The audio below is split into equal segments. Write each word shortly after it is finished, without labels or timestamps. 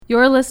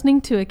You're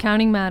listening to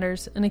Accounting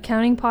Matters, an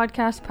accounting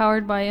podcast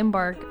powered by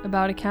Embark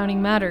about accounting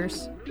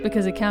matters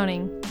because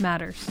accounting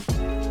matters.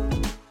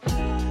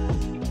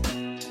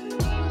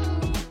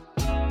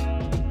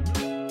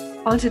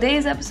 On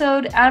today's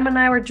episode, Adam and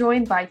I were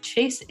joined by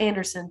Chase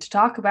Anderson to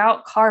talk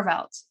about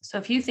carve-outs. So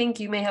if you think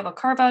you may have a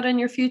carve-out in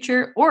your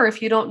future, or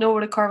if you don't know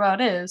what a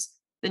carve-out is,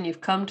 then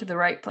you've come to the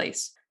right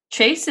place.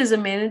 Chase is a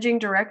managing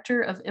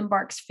director of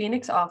Embark's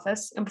Phoenix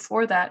office, and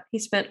before that, he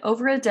spent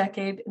over a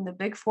decade in the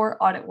Big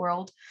Four audit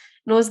world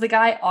and was the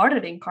guy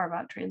auditing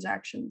carve-out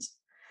transactions.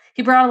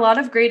 He brought a lot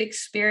of great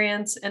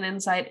experience and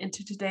insight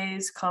into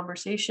today's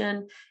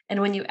conversation, and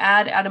when you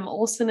add Adam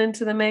Olson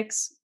into the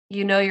mix,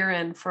 you know you're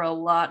in for a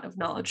lot of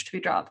knowledge to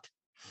be dropped.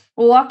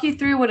 We'll walk you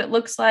through what it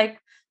looks like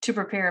to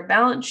prepare a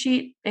balance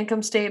sheet,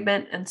 income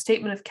statement, and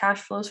statement of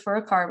cash flows for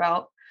a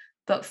carve-out,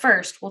 but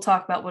first, we'll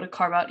talk about what a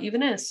carve-out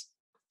even is.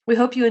 We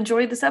hope you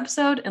enjoyed this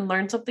episode and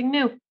learned something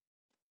new.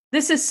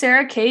 This is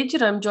Sarah Cage,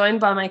 and I'm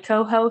joined by my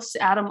co-host,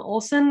 Adam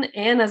Olson,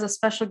 and as a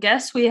special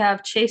guest, we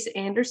have Chase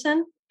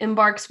Anderson,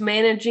 Embark's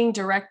managing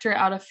director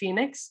out of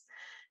Phoenix.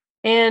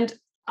 And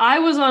I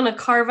was on a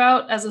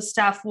carve-out as a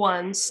staff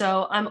one,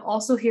 so I'm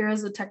also here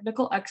as a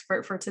technical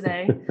expert for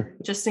today,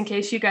 just in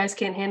case you guys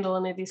can't handle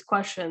any of these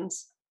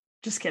questions.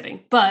 Just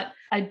kidding. But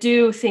I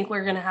do think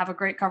we're going to have a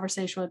great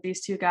conversation with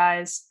these two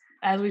guys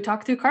as we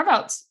talk through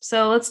carve-outs.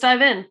 So let's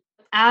dive in.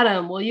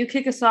 Adam, will you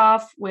kick us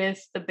off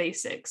with the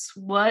basics?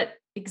 What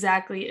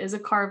exactly is a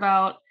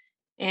carve-out,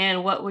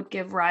 and what would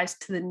give rise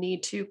to the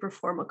need to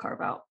perform a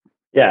carve-out?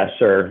 Yeah,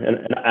 sure.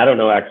 And I don't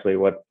know actually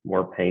what's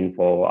more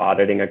painful,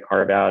 auditing a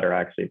carve-out or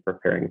actually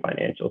preparing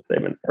financial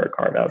statements for a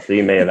carve-out. So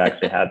you may have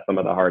actually had some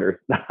of the harder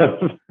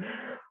stuff.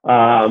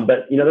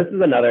 But, this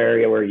is another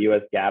area where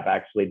US GAAP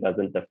actually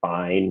doesn't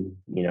define,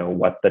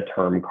 what the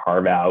term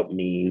carve-out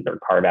means or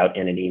carve-out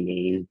entity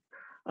means.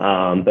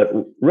 But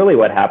really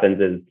what happens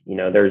is,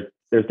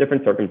 there's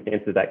different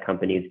circumstances that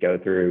companies go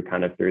through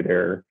kind of through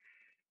their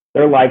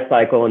life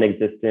cycle and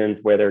existence,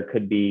 where there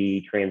could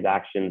be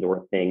transactions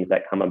or things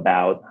that come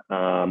about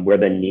where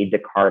the need to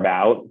carve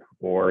out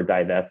or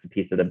divest a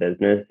piece of the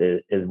business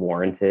is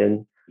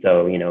warranted.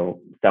 So,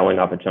 selling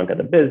off a chunk of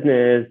the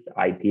business,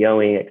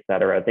 IPOing, et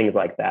cetera, things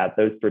like that.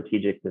 Those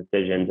strategic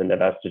decisions and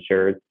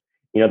divestitures,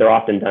 they're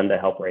often done to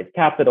help raise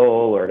capital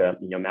or to,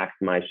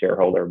 maximize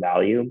shareholder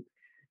value.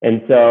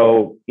 And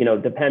so,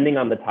 depending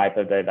on the type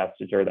of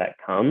divestiture that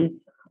comes,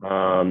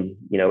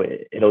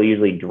 it'll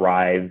usually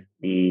drive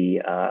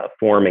the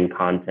form and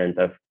content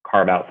of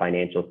carve-out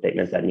financial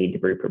statements that need to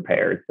be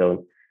prepared.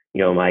 So,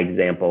 my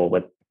example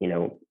with,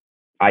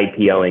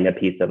 IPOing a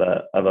piece of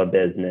a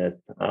business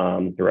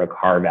through a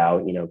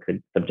carve-out,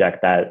 could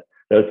subject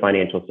those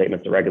financial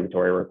statements to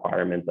regulatory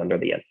requirements under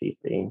the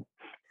SEC.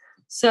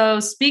 So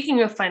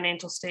speaking of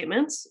financial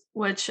statements,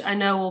 which I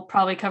know we'll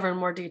probably cover in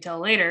more detail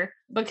later,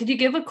 but could you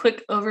give a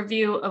quick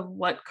overview of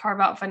what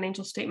carve-out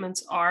financial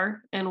statements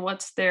are and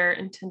what's their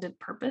intended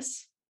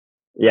purpose?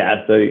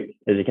 Yeah, so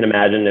as you can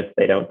imagine, if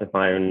they don't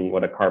define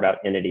what a carve-out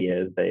entity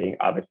is, they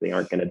obviously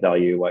aren't going to tell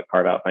you what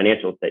carve-out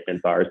financial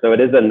statements are. So it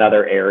is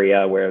another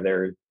area where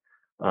there's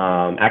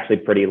actually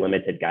pretty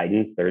limited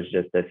guidance. There's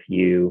just a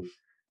few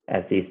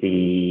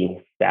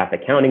SEC staff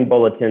accounting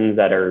bulletins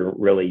that are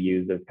really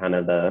used as kind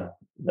of the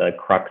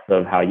crux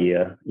of how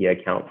you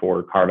account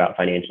for carve-out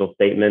financial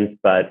statements.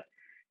 But,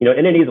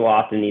 entities will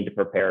often need to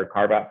prepare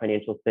carve-out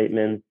financial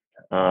statements,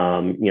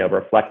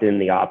 reflecting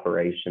the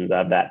operations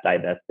of that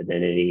divested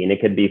entity. And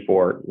it could be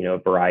for, a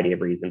variety of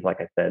reasons, like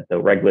I said.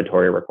 So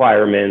regulatory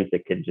requirements,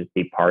 it could just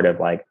be part of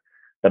like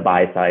the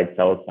buy side,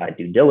 sell side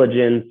due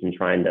diligence and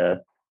trying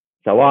to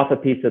sell off a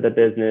piece of the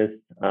business.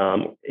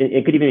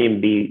 It could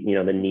even be,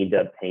 the need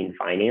to obtain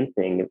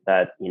financing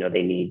that,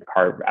 they need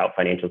carve out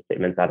financial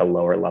statements at a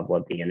lower level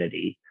of the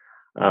entity.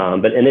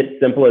 But in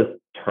its simplest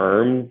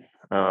terms,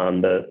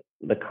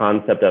 the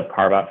concept of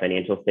carve out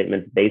financial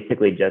statements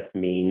basically just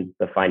means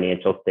the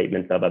financial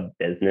statements of a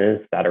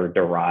business that are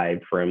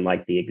derived from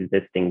like the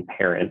existing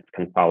parent's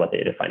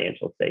consolidated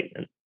financial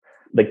statements.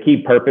 The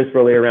key purpose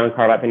really around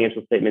carve out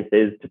financial statements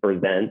is to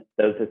present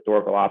those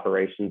historical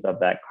operations of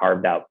that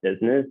carved out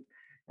business.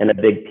 And a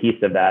big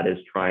piece of that is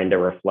trying to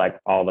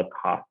reflect all the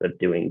costs of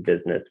doing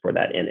business for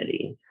that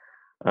entity.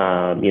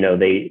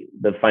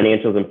 The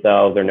financials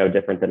themselves are no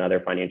different than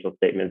other financial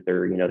statements.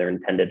 They're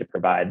intended to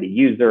provide the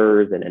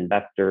users and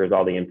investors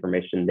all the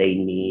information they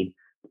need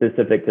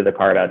specific to the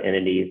carved out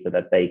entity so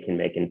that they can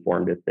make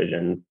informed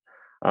decisions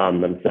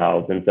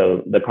themselves. And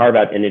so the carved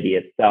out entity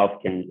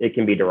itself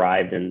can be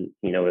derived in,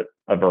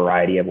 a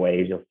variety of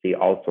ways. You'll see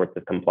all sorts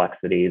of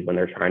complexities when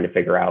they're trying to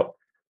figure out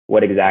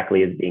what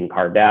exactly is being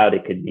carved out.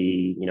 It could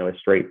be, as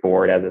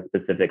straightforward as a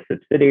specific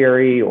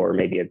subsidiary or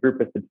maybe a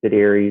group of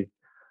subsidiaries.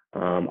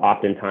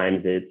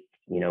 Oftentimes it's,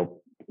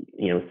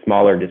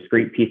 smaller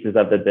discrete pieces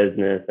of the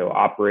business. So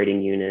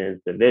operating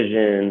units,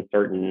 divisions,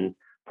 certain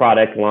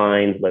product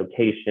lines,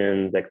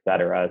 locations, et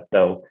cetera.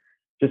 So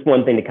just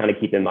one thing to kind of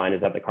keep in mind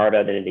is that the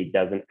carve-out entity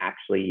doesn't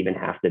actually even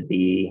have to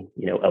be,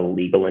 a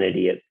legal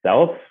entity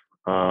itself.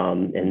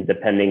 And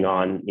depending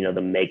on,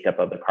 the makeup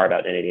of the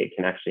carve-out entity, it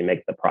can actually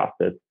make the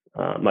process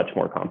much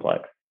more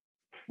complex.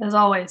 As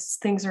always,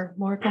 things are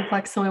more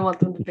complex than we want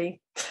them to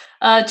be.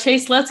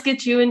 Chase, let's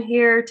get you in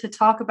here to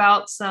talk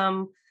about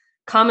some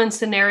common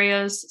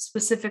scenarios,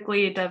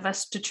 specifically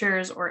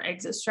divestitures or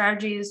exit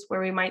strategies, where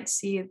we might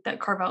see that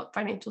carve-out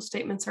financial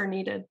statements are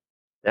needed.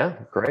 Yeah,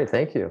 great.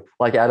 Thank you.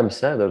 Like Adam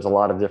said, there's a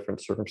lot of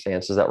different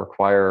circumstances that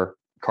require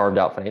carved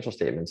out financial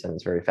statements, and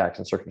it's very facts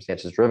and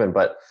circumstances driven.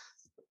 But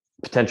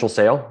potential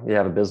sale, you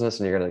have a business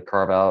and you're going to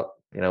carve out,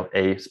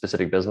 a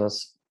specific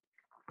business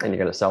and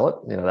you're going to sell it,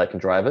 that can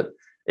drive it.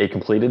 A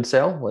completed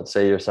sale, let's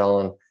say you're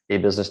selling a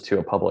business to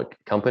a public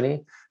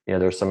company,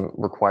 there's some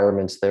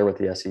requirements there with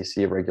the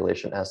SEC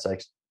regulation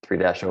SX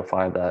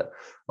 3-05 that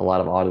a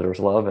lot of auditors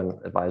love and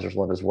advisors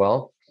love as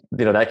well.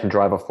 That can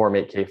drive a Form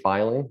 8K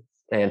filing.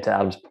 And to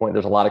Adam's point,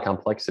 there's a lot of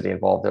complexity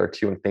involved there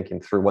too in thinking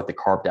through what the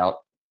carved out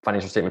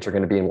financial statements are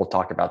going to be. And we'll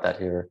talk about that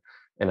here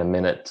in a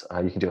minute.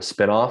 You can do a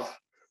spinoff,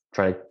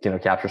 try to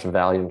capture some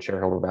value and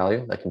shareholder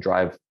value that can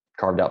drive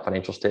carved out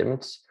financial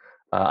statements,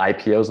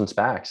 IPOs and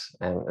SPACs.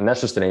 And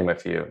that's just to name a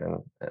few.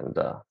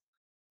 Okay.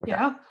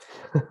 Yeah.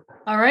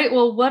 All right.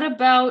 Well, what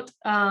about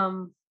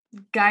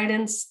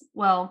guidance?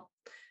 Well,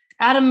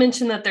 Adam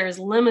mentioned that there is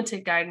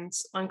limited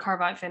guidance on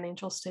carve-out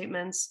financial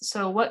statements.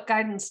 So what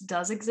guidance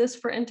does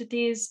exist for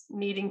entities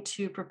needing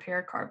to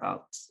prepare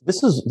carve-outs?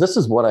 This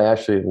is what I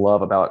actually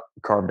love about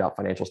carved out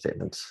financial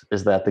statements,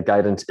 is that the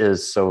guidance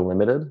is so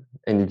limited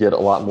and you get a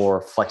lot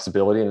more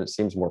flexibility and it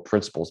seems more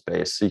principles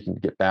based. So you can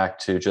get back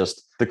to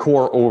just the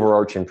core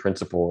overarching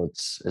principle.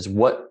 Is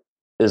what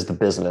is the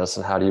business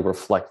and how do you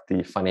reflect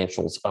the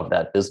financials of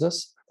that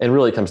business? And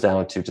really comes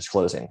down to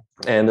disclosing.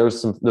 And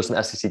there's some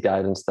SEC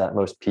guidance that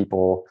most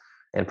people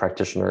and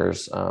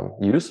practitioners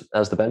use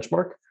as the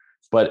benchmark.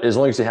 But as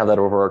long as you have that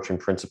overarching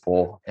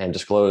principle and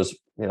disclose,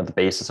 the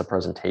basis of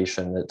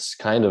presentation, it's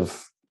kind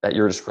of at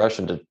your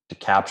discretion to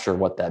capture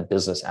what that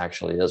business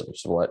actually is,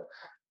 which is what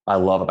I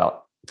love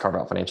about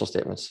carve-out financial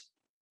statements.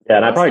 Yeah,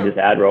 and I'd probably just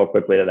add real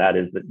quickly to that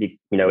is that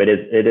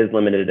it is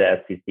limited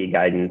to SEC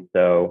guidance.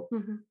 So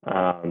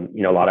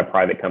a lot of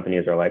private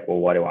companies are like, well,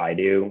 what do I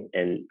do?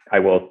 And I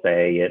will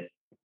say it.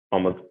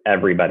 Almost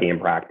everybody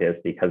in practice,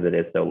 because it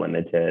is so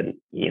limited,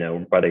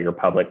 whether you're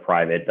public,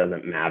 private,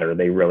 doesn't matter.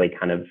 They really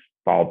kind of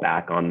fall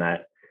back on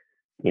that,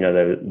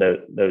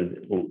 those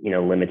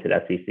limited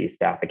SEC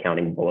staff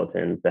accounting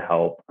bulletins to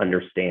help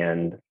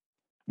understand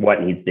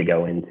what needs to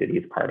go into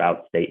these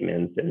carve-out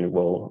statements, and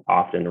we'll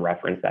often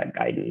reference that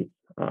guidance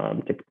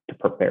to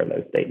prepare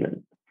those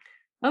statements.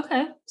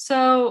 Okay,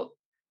 so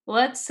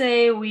let's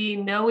say we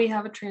know we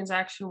have a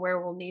transaction where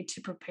we'll need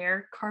to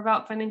prepare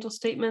carve-out financial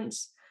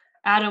statements.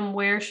 Adam,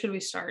 where should we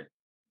start?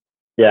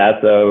 Yeah,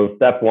 so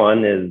step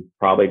one is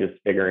probably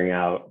just figuring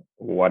out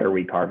what are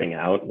we carving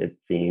out. It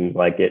seems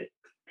like it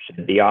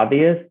should be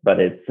obvious,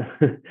 but it's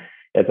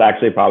it's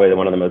actually probably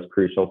one of the most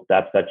crucial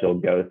steps that you'll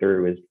go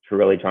through, is to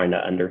really trying to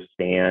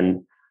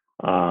understand,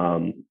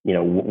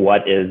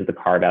 what is the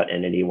carve out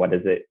entity, what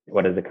is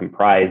it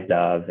comprised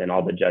of, and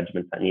all the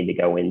judgments that need to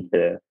go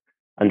into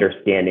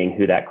understanding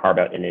who that carve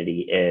out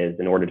entity is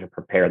in order to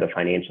prepare the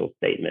financial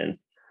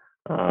statements.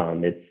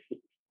 It's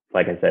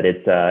like I said,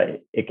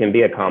 it can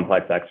be a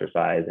complex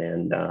exercise,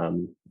 and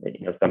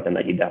something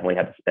that you definitely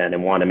have to spend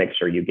and want to make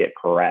sure you get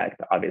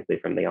correct, obviously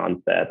from the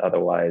onset.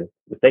 Otherwise,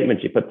 the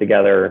statements you put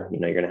together,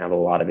 you're going to have a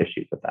lot of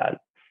issues with that.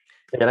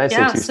 And I say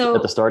too,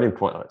 at the starting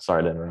point,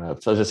 sorry to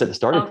interrupt. So I was just at the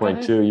starting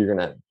point too, you're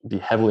going to be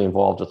heavily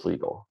involved with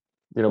legal,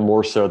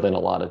 more so than a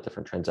lot of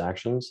different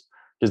transactions,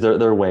 because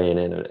they're weighing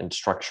in and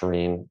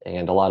structuring,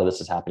 and a lot of this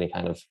is happening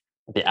kind of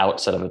at the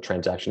outset of a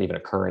transaction, even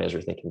occurring as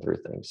you're thinking through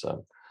things.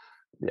 So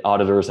the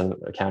auditors and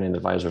accounting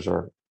advisors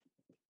are,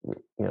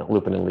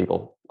 looping in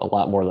legal a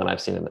lot more than I've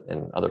seen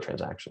in other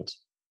transactions.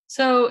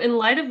 So in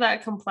light of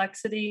that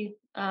complexity,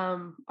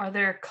 are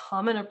there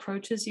common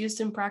approaches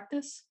used in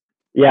practice?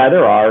 Yeah,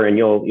 there are, and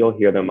you'll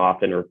hear them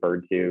often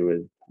referred to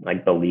as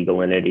like the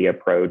legal entity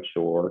approach,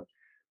 or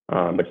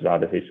which is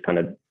obviously just kind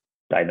of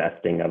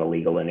divesting of a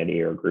legal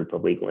entity or a group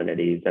of legal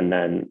entities. And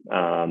then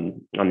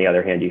on the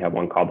other hand, you have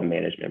one called the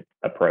management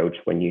approach,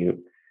 when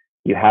you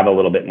have a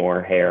little bit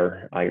more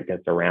hair, I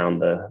guess, around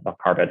the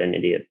carve-out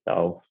entity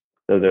itself.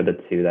 Those are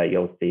the two that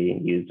you'll see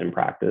used in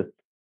practice.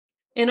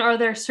 And are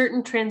there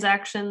certain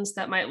transactions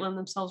that might lend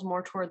themselves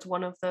more towards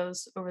one of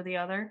those over the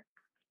other?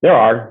 There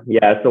are,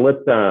 yeah. So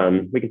let's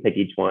we can take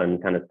each one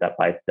kind of step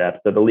by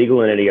step. So the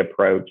legal entity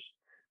approach,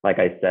 like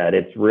I said,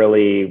 it's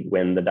really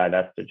when the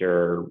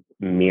divestiture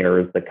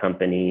mirrors the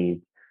company's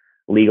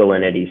legal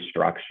entity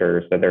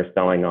structure. So they're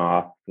selling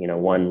off,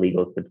 one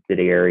legal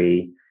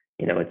subsidiary.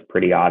 It's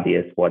pretty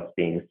obvious what's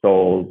being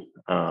sold.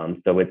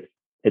 So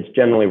it's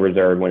generally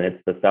reserved when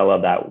it's the sale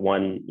of that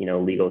one,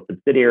 legal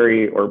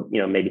subsidiary, or,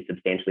 maybe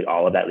substantially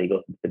all of that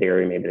legal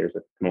subsidiary. Maybe there's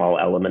a small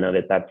element of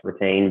it that's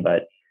retained,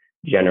 but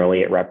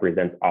generally it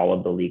represents all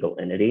of the legal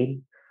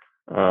entity.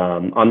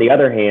 On the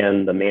other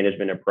hand, the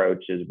management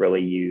approach is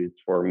really used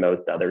for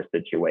most other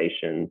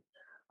situations.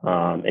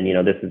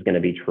 And, this is going to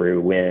be true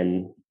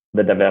when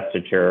the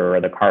divestiture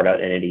or the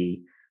carve-out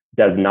entity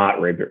does not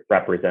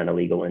represent a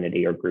legal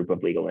entity or group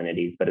of legal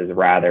entities, but is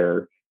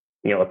rather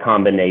a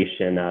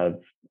combination of,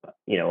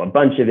 a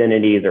bunch of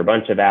entities or a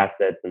bunch of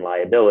assets and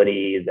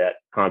liabilities that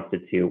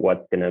constitute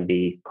what's going to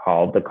be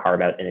called the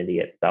carve out entity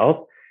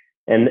itself.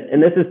 And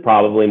this is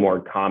probably more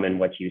common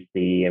what you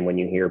see. And when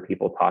you hear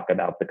people talk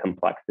about the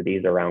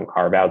complexities around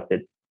carve outs,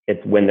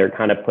 it's when they're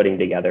kind of putting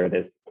together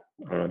this,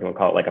 I don't know if you want to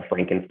call it like a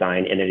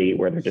Frankenstein entity,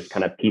 where they're just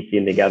kind of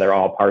piecing together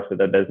all parts of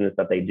the business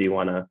that they do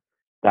want to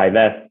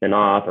divest, spin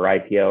off, or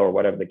IPO, or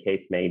whatever the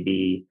case may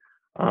be.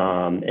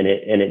 And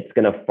it's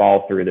going to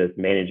fall through this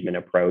management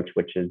approach,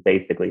 which is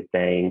basically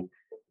saying,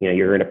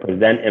 you're going to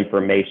present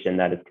information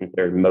that is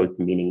considered most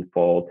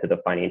meaningful to the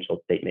financial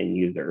statement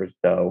users.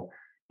 So,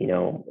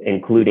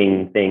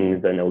 including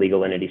things in a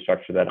legal entity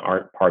structure that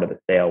aren't part of the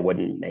sale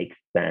wouldn't make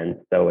sense.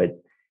 So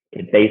it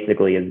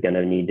basically is going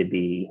to need to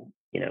be,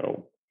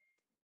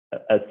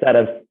 a set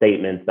of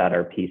statements that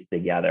are pieced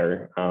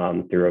together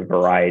through a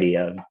variety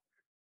of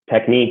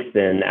techniques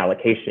and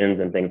allocations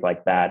and things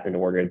like that in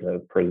order to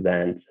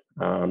present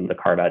the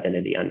carve-out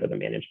entity under the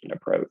management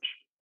approach.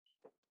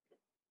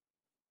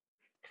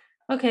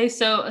 Okay,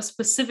 so a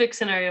specific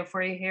scenario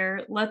for you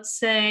here. Let's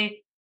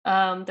say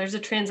there's a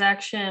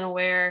transaction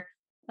where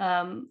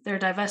they're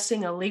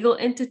divesting a legal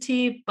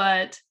entity,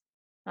 but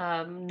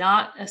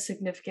not a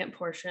significant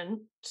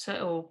portion.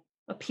 So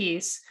a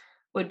piece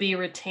would be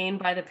retained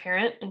by the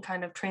parent and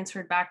kind of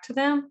transferred back to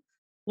them.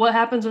 What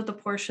happens with the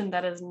portion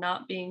that is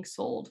not being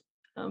sold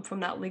from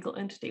that legal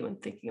entity when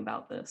thinking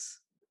about this?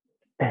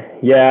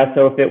 Yeah,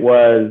 so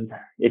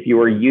if you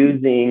were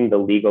using the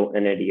legal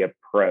entity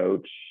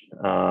approach,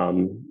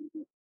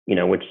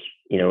 which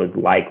is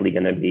likely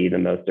going to be the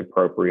most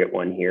appropriate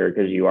one here,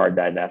 because you are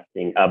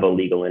divesting of a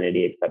legal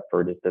entity except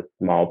for just a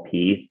small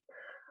piece.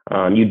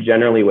 You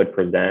generally would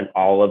present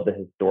all of the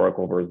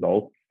historical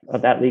results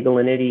of that legal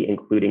entity,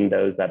 including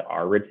those that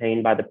are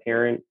retained by the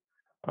parent,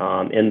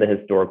 in the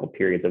historical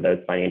periods of those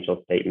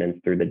financial statements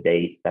through the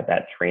date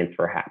that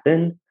transfer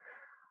happened.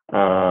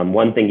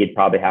 One thing you'd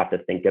probably have to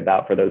think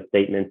about for those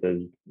statements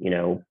is,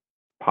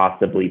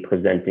 possibly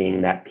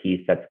presenting that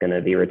piece that's going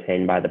to be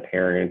retained by the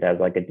parent as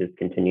like a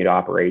discontinued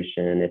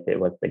operation if it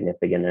was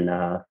significant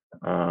enough.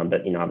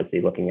 But,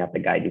 obviously looking at the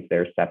guidance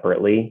there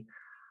separately.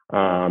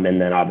 And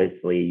then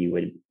obviously you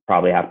would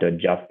probably have to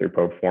adjust through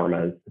pro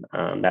formas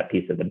that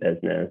piece of the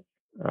business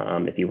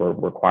if you were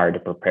required to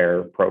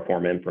prepare pro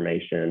forma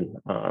information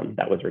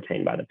that was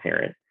retained by the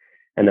parent.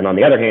 And then on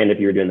the other hand, if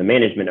you're doing the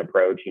management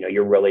approach,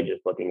 you're really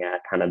just looking at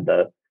kind of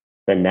the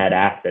net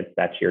assets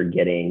that you're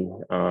getting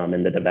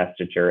in the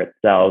divestiture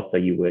itself. So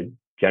you would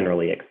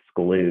generally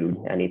exclude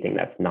anything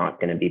that's not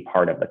going to be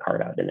part of the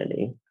carve-out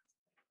entity.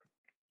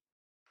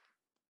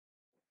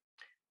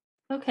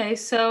 Okay,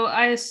 so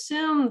I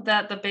assume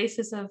that the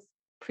basis of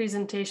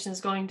presentation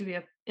is going to be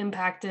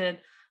impacted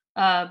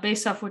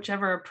based off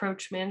whichever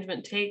approach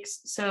management takes.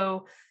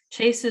 So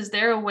Chase, is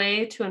there a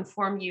way to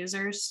inform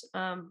users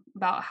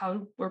about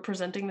how we're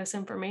presenting this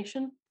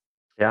information?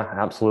 Yeah,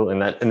 absolutely.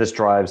 And this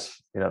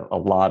drives, a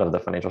lot of the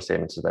financial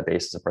statements is that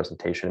basis of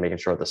presentation, making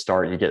sure at the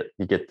start you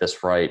get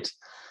this right.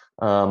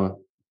 And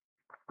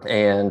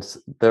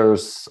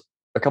there's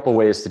a couple of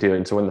ways to do it.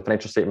 And so when the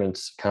financial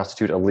statements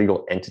constitute a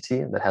legal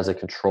entity that has a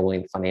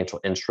controlling financial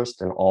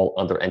interest in all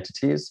other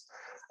entities,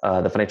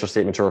 the financial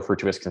statements are referred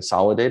to as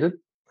consolidated.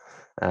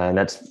 And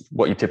that's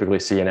what you typically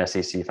see in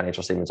SEC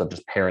financial statements of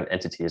just parent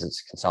entities.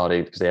 It's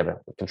consolidated because they have a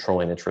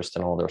controlling interest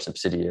in all their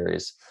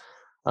subsidiaries.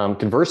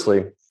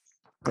 Conversely,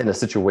 in a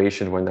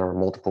situation when there are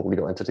multiple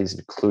legal entities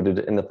included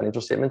in the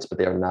financial statements, but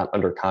they are not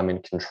under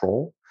common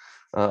control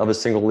of a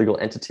single legal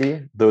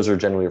entity, those are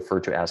generally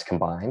referred to as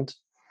combined.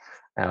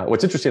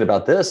 What's interesting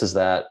about this is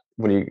that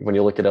when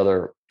you look at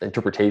other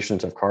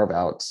interpretations of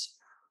carve-outs,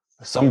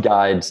 some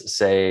guides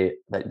say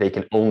that they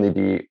can only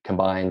be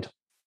combined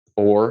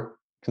or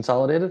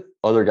consolidated.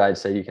 Other guides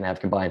say you can have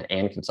combined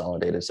and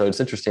consolidated. So it's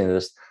interesting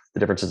the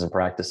differences in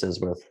practices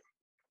with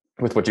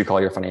what you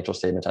call your financial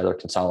statements, either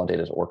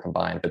consolidated or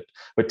combined.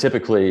 But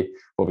typically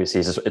what we see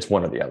is it's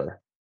one or the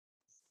other.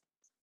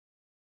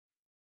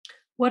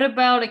 What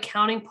about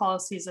accounting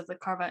policies of the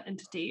carve-out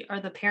entity? Are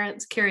the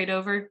parents carried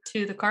over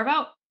to the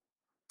carve-out?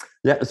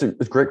 Yeah, it's a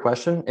great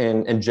question.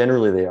 And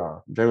generally they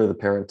are. Generally the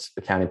parents'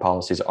 accounting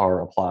policies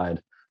are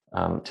applied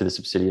to the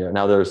subsidiary.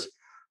 Now there's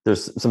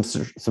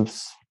some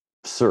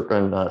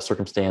certain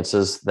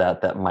circumstances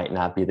that might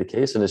not be the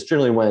case. And it's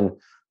generally when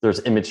there's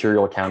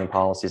immaterial accounting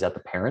policies at the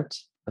parent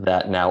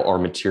that now are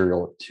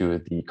material to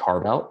the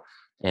carve-out.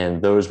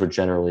 And those would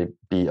generally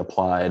be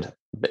applied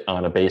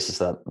on a basis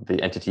that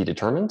the entity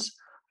determines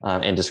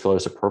and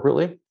disclosed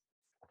appropriately.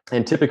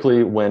 And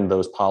typically when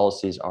those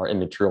policies are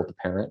immaterial to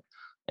parent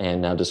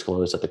and now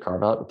disclosed at the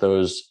carve-out,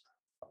 those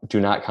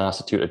do not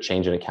constitute a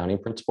change in accounting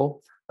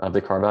principle of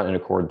the carve-out in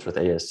accordance with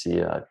ASC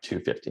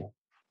 250.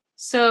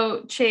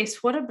 So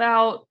Chase, what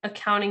about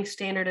accounting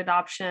standard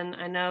adoption?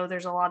 I know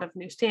there's a lot of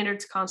new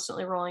standards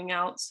constantly rolling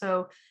out.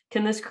 So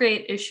can this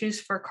create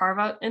issues for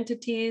carve-out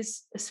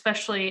entities,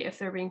 especially if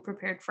they're being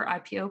prepared for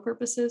IPO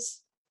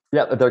purposes?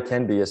 Yeah, there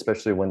can be,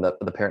 especially when the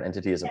parent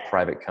entity is a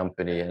private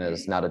company and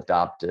has not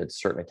adopted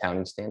certain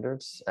accounting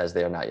standards as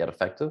they are not yet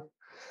effective.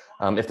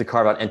 If the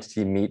carve-out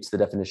entity meets the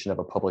definition of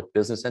a public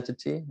business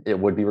entity, it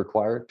would be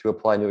required to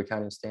apply new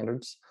accounting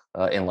standards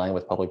in line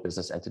with public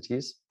business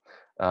entities.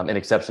 An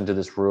exception to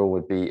this rule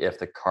would be if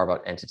the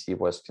carve-out entity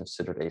was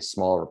considered a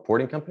small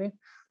reporting company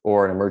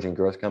or an emerging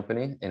growth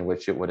company, in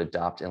which it would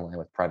adopt in line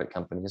with private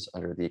companies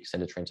under the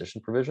extended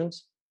transition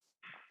provisions.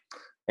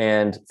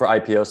 And for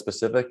IPO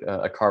specific,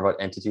 a carve-out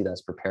entity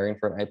that's preparing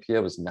for an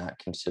IPO is not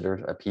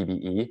considered a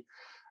PBE.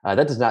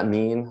 That does not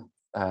mean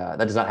that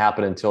does not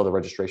happen until the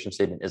registration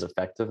statement is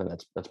effective, and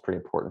that's pretty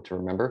important to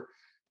remember.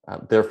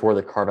 Therefore,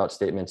 the carve-out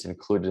statements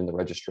included in the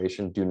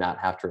registration do not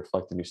have to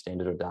reflect the new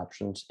standard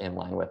adoptions in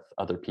line with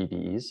other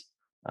PBEs,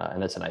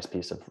 and that's a nice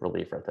piece of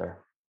relief right there.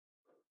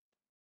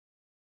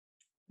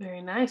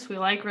 Very nice. We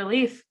like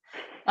relief.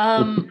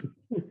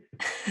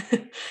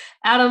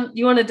 Adam,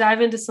 you want to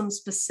dive into some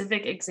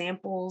specific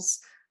examples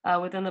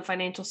within the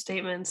financial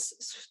statements,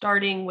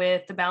 starting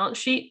with the balance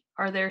sheet?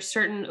 Are there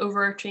certain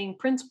overarching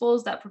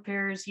principles that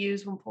preparers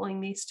use when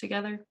pulling these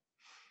together?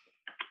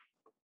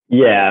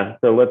 Yeah,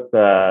 so let's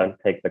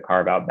take the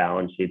carve-out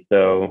balance sheet.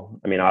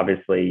 So, I mean,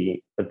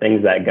 obviously, the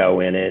things that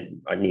go in it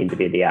need to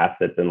be the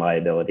assets and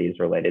liabilities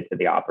related to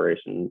the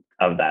operation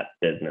of that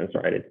business,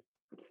 right? It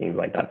seems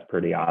like that's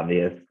pretty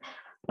obvious,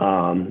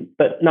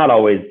 but not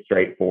always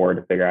straightforward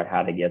to figure out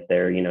how to get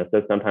there.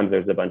 So sometimes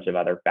there's a bunch of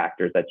other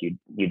factors that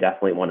you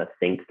definitely want to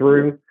think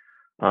through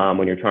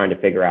when you're trying to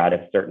figure out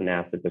if certain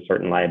assets or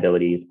certain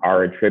liabilities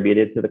are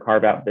attributed to the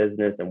carve-out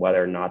business and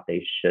whether or not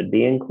they should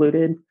be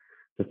included.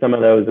 So some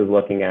of those is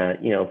looking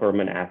at, from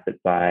an asset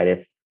side,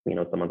 if,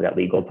 someone's got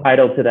legal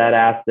title to that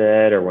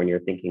asset, or when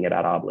you're thinking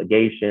about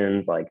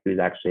obligations, like who's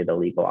actually the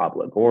legal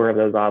obligor of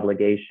those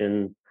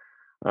obligations,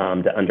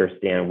 to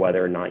understand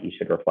whether or not you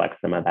should reflect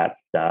some of that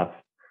stuff.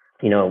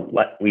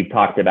 We've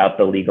talked about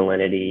the legal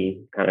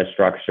entity kind of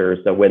structure.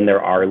 So when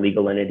there are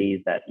legal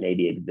entities that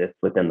maybe exist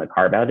within the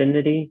carve-out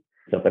entity,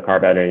 so if the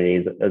carve-out entity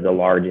is a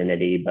large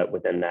entity, but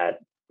within that,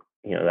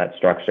 that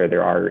structure,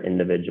 there are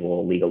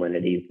individual legal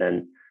entities,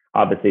 then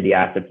obviously the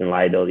assets and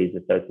liabilities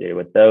associated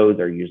with those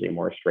are usually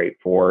more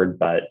straightforward.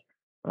 But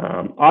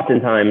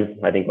oftentimes,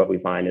 I think what we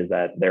find is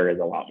that there is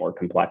a lot more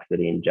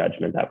complexity and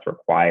judgment that's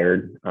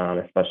required,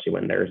 especially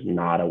when there's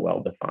not a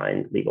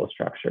well-defined legal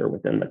structure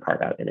within the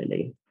carve-out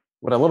entity.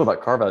 What I love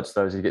about carve-outs,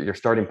 though, is you get your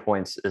starting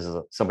points is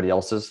somebody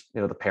else's,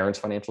 the parent's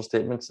financial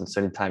statements. And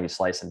so anytime you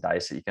slice and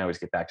dice it, you can always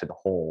get back to the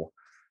whole,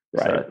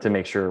 right, to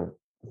make sure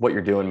what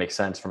you're doing makes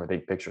sense from a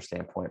big picture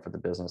standpoint for the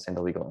business and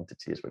the legal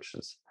entities,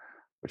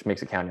 which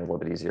makes accounting a little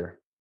bit easier.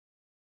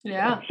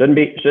 Yeah. Shouldn't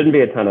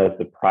be a ton of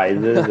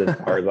surprises as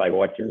far as like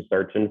what you're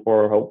searching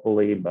for,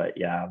 hopefully. But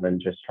yeah, then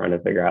just trying to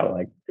figure out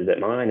like, is it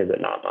mine? Is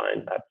it not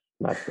mine?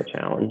 That's the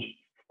challenge.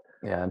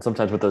 Yeah, and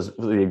sometimes with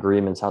the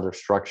agreements, how they're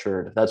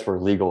structured, that's where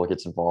legal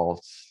gets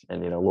involved.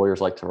 And lawyers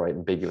like to write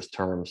ambiguous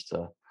terms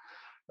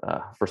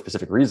for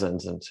specific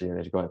reasons. And so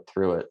as you're going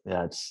through it,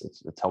 yeah,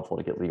 it's helpful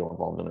to get legal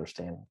involved and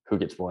understand who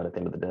gets what at the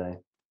end of the day.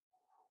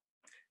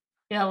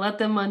 Yeah, let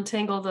them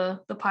untangle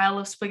the pile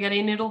of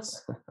spaghetti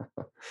noodles.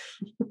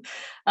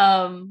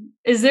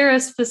 Is there a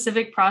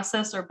specific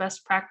process or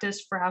best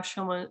practice for how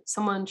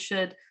someone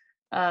should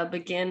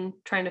begin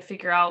trying to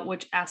figure out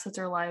which assets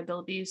or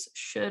liabilities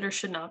should or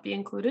should not be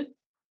included?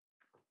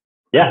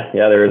 Yeah,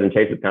 there is. And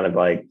Chase is kind of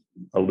like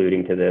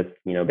alluding to this,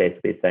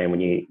 basically saying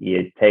when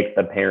you take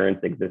the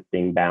parent's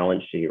existing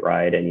balance sheet,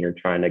 right, and you're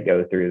trying to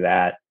go through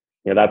that,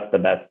 that's the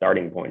best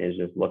starting point, is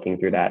just looking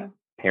through that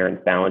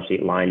parent's balance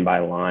sheet line by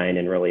line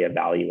and really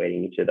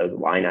evaluating each of those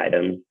line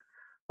items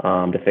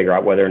to figure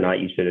out whether or not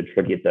you should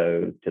attribute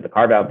those to the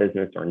carve-out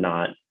business or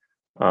not.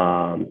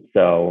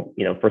 So,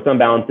 for some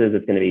balances,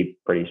 it's going to be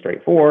pretty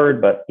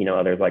straightforward, but,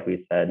 others, like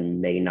we said,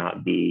 may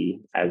not be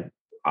as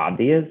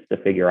obvious to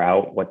figure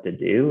out what to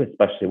do,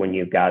 especially when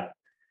you've got,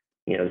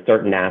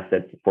 certain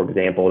assets, for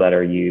example, that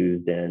are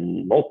used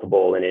in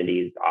multiple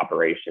entities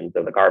operations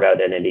of the carve-out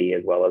entity,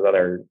 as well as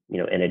other,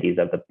 entities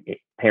of the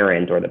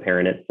parent or the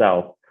parent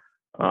itself,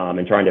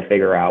 and trying to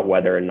figure out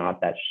whether or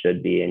not that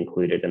should be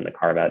included in the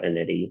carve-out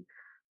entity.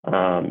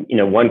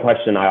 One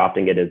question I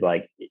often get is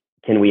like,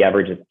 can we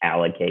ever just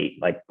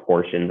allocate like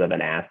portions of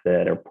an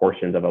asset or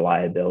portions of a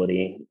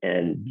liability?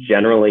 And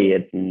generally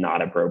it's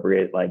not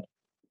appropriate, like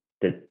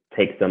to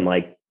take some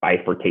like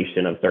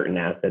bifurcation of certain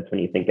assets when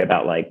you think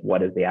about like,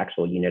 what is the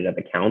actual unit of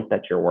account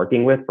that you're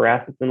working with for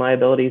assets and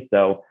liabilities?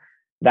 So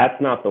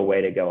that's not the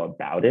way to go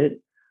about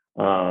it.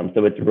 So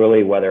it's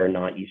really whether or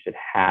not you should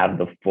have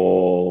the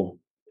full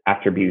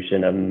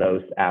attribution of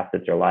most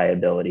assets or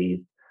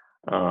liabilities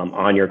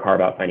on your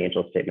carve-out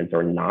financial statements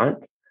or not.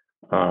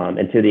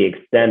 And to the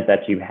extent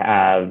that you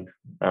have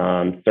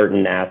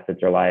certain assets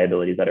or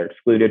liabilities that are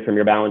excluded from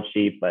your balance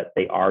sheet, but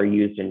they are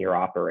used in your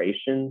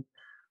operation,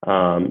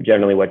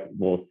 generally what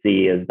we'll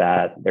see is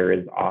that there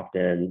is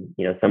often,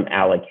 some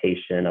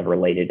allocation of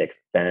related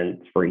expense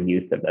for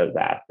use of those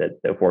assets.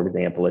 So for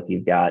example, if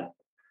you've got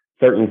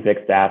certain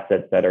fixed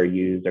assets that are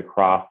used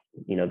across,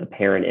 the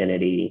parent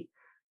entity,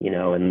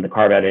 and the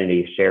carve-out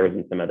entity shares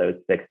in some of those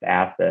fixed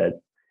assets,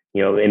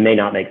 it may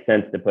not make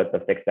sense to put the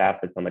fixed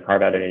assets on the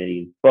carve out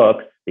entity's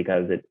books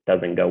because it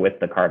doesn't go with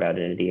the carve out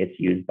entity. It's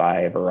used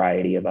by a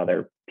variety of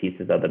other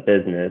pieces of the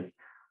business.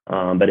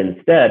 But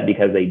instead,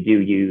 because they do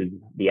use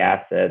the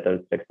asset,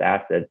 those fixed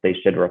assets, they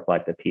should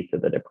reflect a piece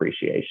of the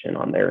depreciation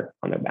on their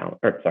balance,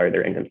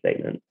 their income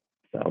statement.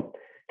 So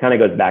kind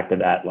of goes back to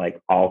that,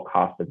 like all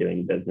costs of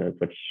doing business,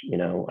 which, I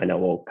know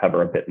we'll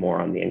cover a bit more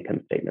on the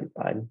income statement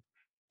side.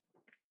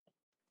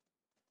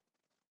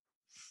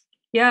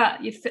 Yeah,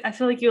 I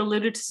feel like you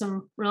alluded to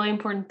some really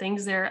important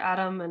things there,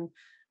 Adam. And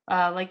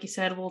like you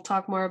said, we'll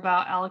talk more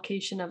about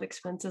allocation of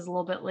expenses a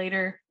little bit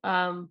later.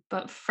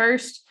 But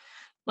first,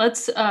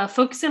 let's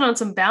focus in on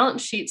some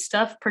balance sheet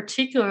stuff,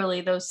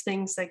 particularly those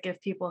things that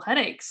give people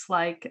headaches,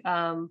 like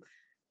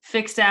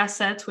fixed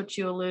assets, which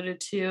you alluded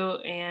to,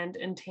 and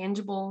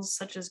intangibles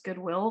such as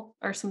goodwill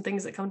are some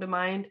things that come to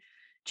mind.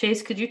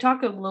 Chase, could you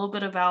talk a little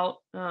bit about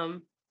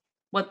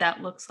what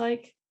that looks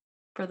like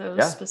for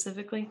those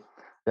specifically?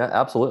 Yeah,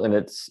 absolutely.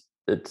 And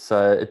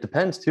it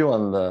depends too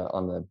on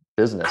the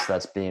business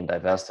that's being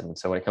divested. And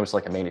so when it comes to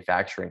like a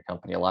manufacturing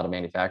company, a lot of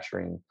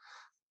manufacturing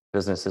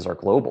businesses are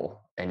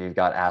global and you've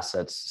got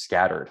assets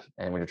scattered.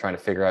 And when you're trying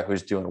to figure out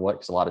who's doing what,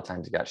 because a lot of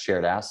times you got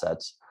shared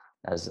assets,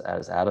 as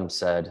Adam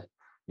said,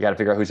 you got to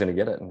figure out who's going to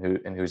get it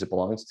and who's it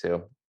belongs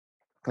to.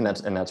 And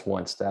that's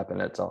one step.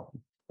 And it's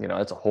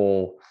a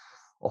whole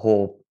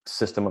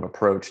system of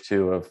approach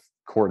too of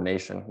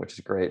coordination, which is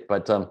great.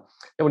 But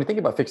when you think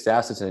about fixed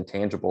assets and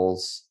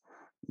intangibles,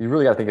 you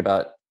really got to think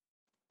about,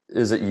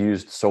 is it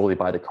used solely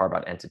by the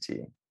carve-out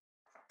entity?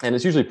 And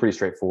it's usually pretty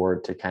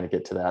straightforward to kind of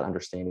get to that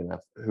understanding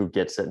of who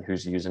gets it and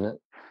who's using it,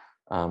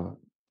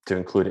 to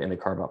include it in the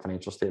carve-out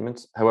financial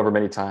statements. However,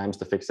 many times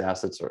the fixed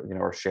assets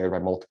are shared by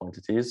multiple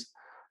entities,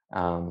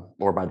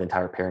 or by the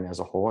entire parent as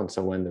a whole. And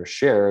so when they're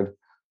shared,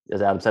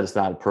 as Adam said, it's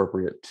not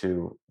appropriate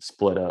to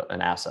split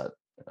an asset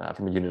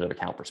from a unit of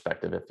account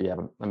perspective. If you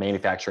have a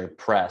manufacturing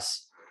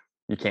press,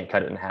 you can't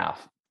cut it in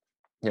half.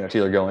 It's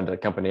either going to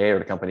company A or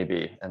to company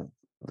B, and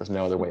there's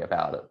no other way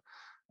about it.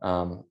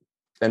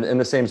 And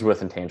the same is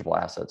with intangible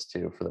assets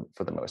too,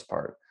 for the most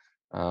part.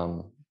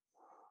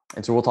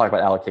 And so we'll talk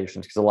about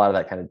allocations because a lot of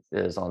that kind of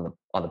is on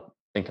the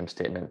income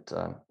statement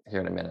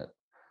here in a minute.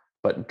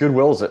 But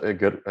goodwill is a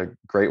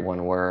great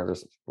one where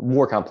there's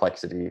more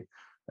complexity.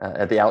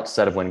 At the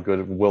outset of when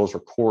goodwill is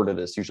recorded,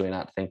 it's usually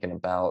not thinking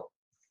about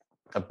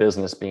a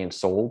business being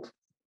sold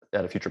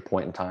at a future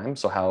point in time.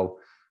 So how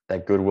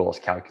that goodwill is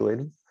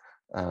calculated,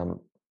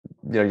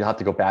 you'll have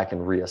to go back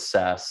and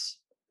reassess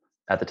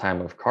at the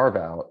time of carve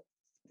out.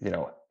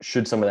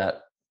 Should some of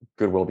that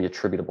goodwill be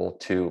attributable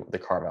to the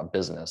carve out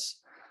business?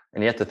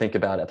 And you have to think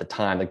about at the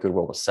time that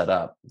goodwill was set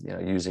up,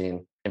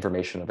 using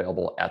information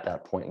available at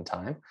that point in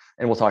time.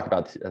 And we'll talk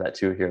about that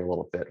too here in a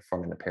little bit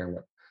from an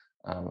impairment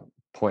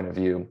point of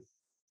view.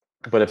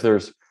 But if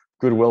there's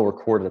goodwill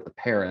recorded at the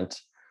parent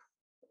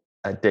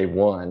at day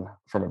one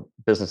from a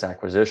business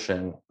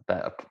acquisition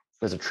that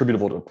is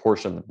attributable to a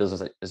portion of the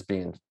business that is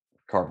being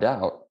carved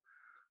out,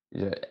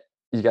 you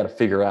got to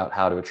figure out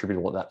how to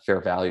attribute that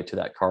fair value to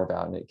that carve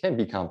out. And it can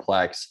be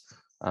complex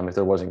if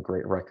there wasn't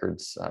great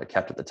records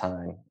kept at the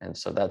time. And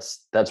so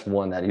that's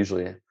one that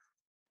usually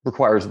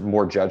requires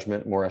more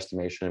judgment, more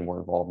estimation, and more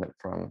involvement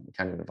from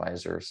accounting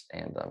advisors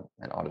and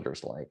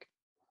auditors alike.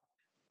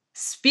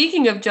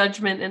 Speaking of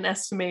judgment and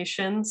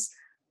estimations,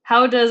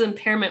 how does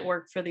impairment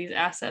work for these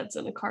assets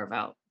in a carve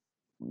out?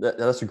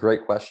 That's a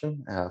great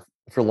question.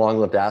 For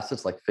long-lived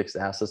assets like fixed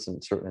assets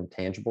and certain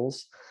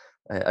intangibles,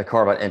 a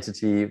carve-out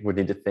entity would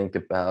need to think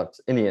about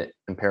any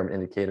impairment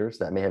indicators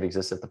that may have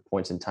existed at the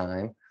points in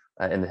time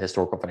in the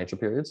historical financial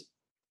periods.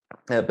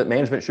 But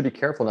management should be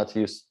careful not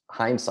to use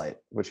hindsight,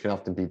 which can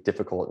often be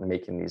difficult in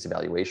making these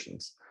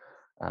evaluations.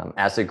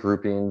 Asset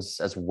groupings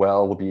as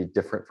well will be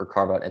different for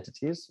carve-out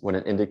entities. When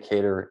an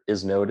indicator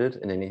is noted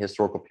in any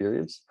historical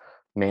periods,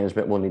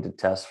 management will need to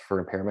test for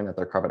impairment at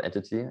their carve-out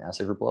entity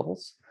asset group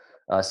levels.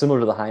 Similar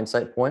to the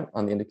hindsight point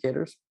on the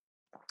indicators,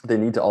 they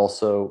need to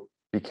also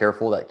be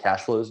careful that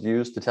cash flows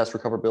used to test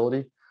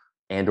recoverability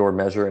and or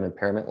measure an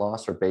impairment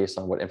loss are based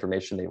on what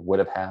information they would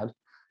have had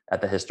at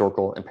the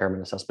historical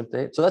impairment assessment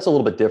date. So that's a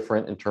little bit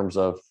different in terms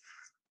of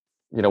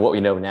what we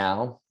know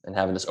now and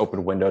having this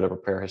open window to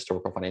prepare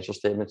historical financial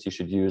statements. You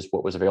should use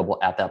what was available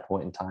at that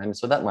point in time.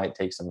 So that might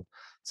take some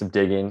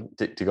digging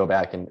to go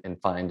back and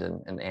find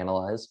and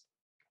analyze.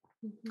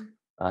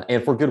 Mm-hmm.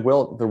 And for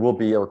goodwill, there will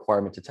be a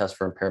requirement to test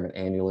for impairment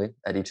annually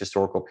at each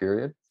historical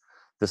period.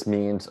 This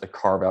means a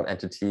carve-out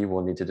entity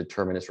will need to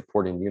determine its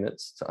reporting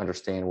units to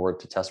understand where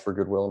to test for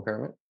goodwill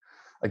impairment.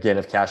 Again,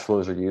 if cash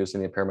flows are used in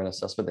the impairment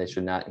assessment, they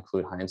should not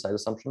include hindsight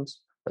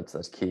assumptions.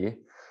 That's key.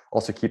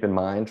 Also keep in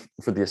mind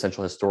for the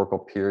essential historical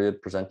period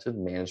presented,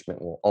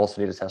 management will also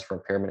need to test for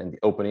impairment in the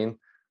opening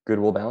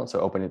goodwill balance. So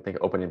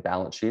opening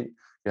balance sheet,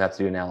 you have to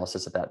do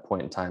analysis at that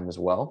point in time as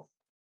well.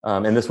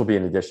 And this will be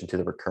in addition to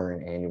the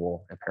recurring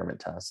annual impairment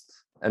test.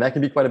 And that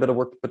can be quite a bit of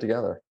work to put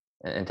together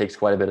and takes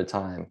quite a bit of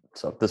time.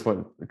 So this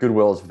one,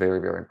 goodwill is very,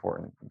 very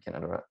important. You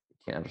can't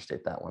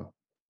understate that one.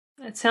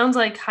 It sounds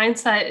like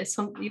hindsight is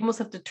something you almost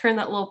have to turn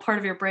that little part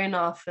of your brain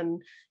off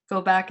and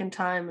go back in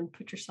time and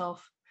put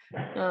yourself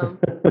yeah,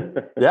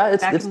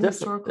 it's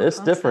different. It's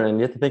concept. different, and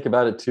you have to think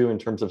about it too in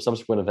terms of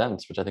subsequent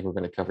events, which I think we're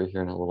going to cover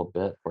here in a little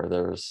bit, where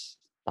there's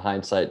the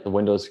hindsight, the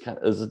windows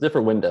is a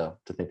different window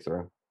to think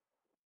through.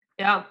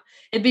 Yeah,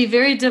 it'd be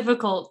very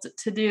difficult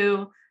to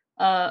do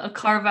a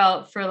carve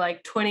out for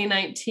like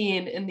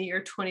 2019 in the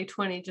year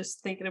 2020,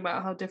 just thinking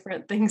about how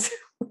different things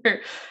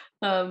were.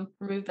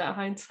 Remove that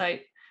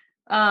hindsight.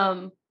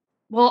 Well,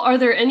 are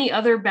there any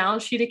other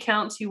balance sheet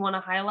accounts you want to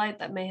highlight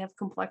that may have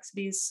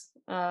complexities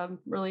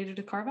related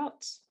to carve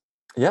outs?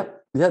 Yeah.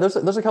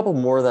 There's a couple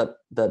more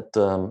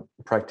that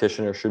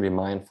practitioners should be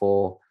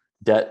mindful.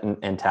 Debt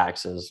and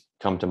taxes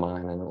come to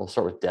mind, and we'll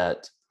start with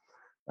debt.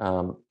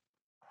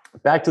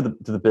 Back to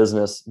the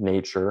business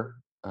nature,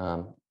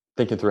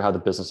 thinking through how the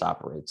business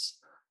operates,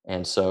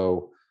 and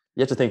so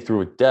you have to think through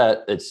with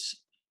debt.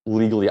 It's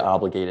legally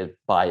obligated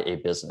by a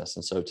business,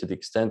 and so to the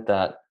extent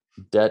that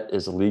debt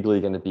is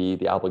legally going to be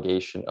the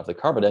obligation of the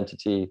carve-out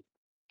entity,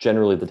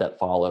 generally the debt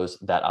follows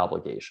that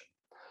obligation.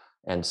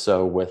 And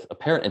so with a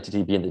parent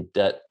entity being the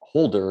debt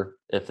holder,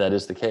 if that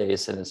is the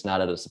case, and it's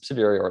not at a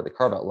subsidiary or the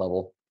carve-out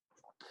level,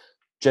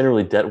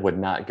 generally debt would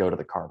not go to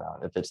the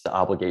carve-out if it's the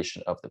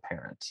obligation of the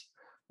parent.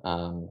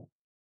 And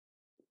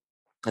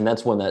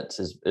that's one that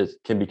it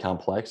can be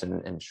complex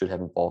and should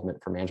have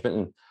involvement for management.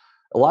 And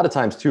a lot of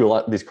times too, a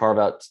lot of these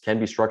carve-outs can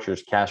be structured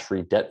as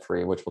cash-free,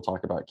 debt-free, which we'll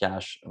talk about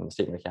cash in the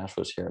statement of cash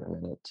flows here in a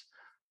minute.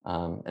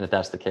 And if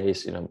that's the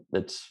case,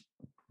 it's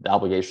the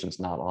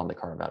obligation's not on the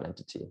carve-out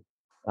entity.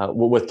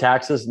 With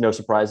taxes, no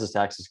surprises,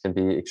 taxes can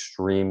be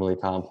extremely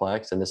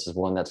complex. And this is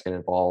one that's going to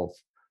involve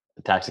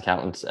tax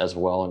accountants as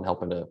well in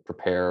helping to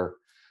prepare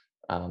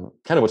kind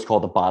of what's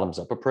called the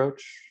bottoms-up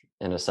approach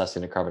in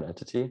assessing a carve-out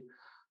entity.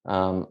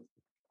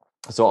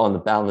 So on the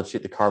balance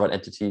sheet, the carve-out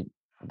entity,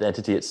 the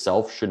entity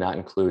itself should not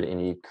include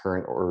any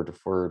current or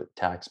deferred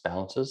tax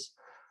balances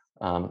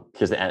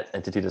because the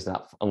entity does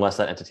not, unless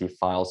that entity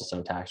files its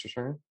own tax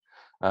return.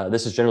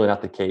 This is generally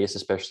not the case,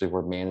 especially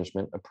where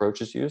management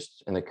approach is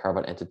used and the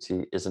carve-out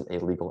entity isn't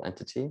a legal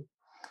entity.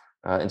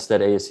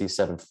 Instead, ASC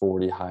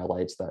 740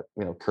 highlights that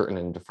current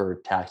and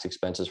deferred tax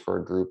expenses for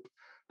a group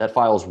that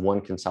files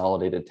one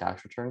consolidated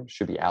tax return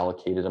should be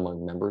allocated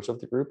among members of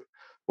the group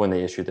when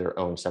they issue their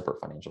own separate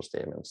financial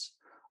statements.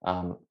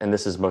 And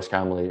this is most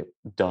commonly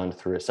done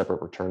through a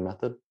separate return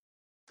method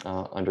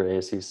under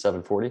ASC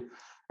 740.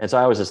 And so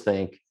I always just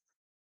think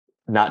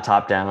not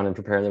top down in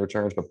preparing the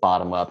returns, but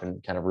bottom up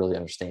and kind of really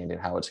understanding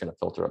how it's going to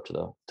filter up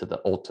to the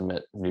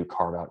ultimate new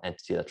carve out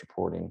entity that's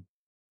reporting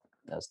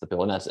as the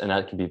bill. And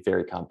that can be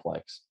very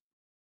complex.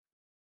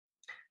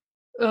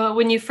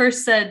 When you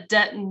first said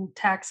debt and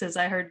taxes,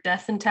 I heard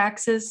death and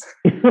taxes.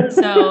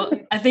 So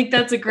I think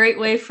that's a great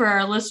way for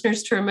our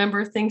listeners to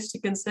remember things to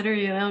consider,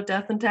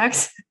 death and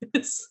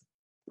taxes.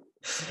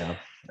 Yeah,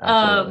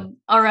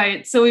 all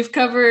right. So we've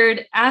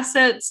covered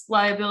assets,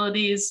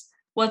 liabilities,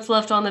 what's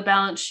left on the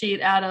balance sheet,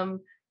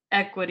 Adam,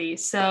 equity.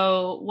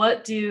 So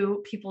what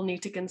do people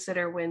need to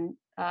consider when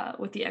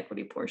with the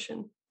equity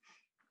portion?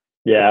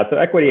 Yeah, so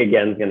equity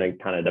again is going to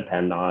kind of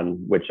depend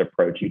on which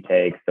approach you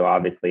take. So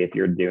obviously, if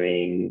you're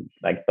doing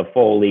like the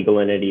full legal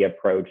entity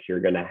approach,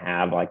 you're going to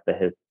have like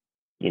the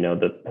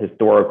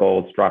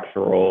historical,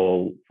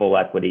 structural, full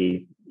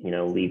equity,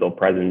 legal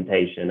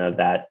presentation of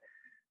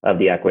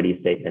the equity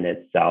statement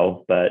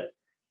itself. But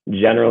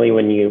generally,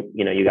 when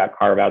you got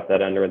carve outs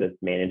that under this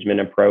management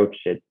approach,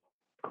 it's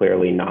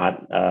clearly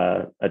not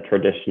a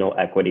traditional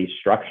equity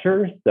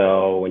structure.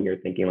 So when you're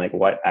thinking like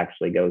what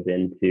actually goes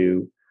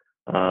into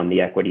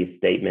the equity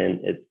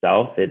statement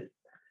itself,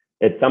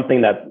 it's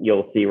something that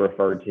you'll see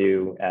referred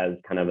to as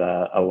kind of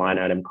a line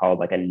item called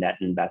like a net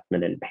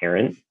investment in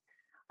parent,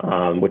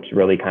 which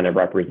really kind of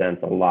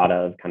represents a lot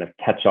of kind of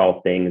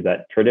catch-all things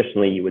that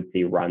traditionally you would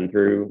see run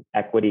through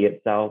equity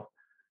itself.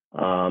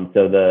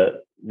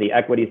 So the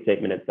equity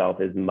statement itself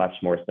is much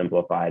more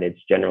simplified. It's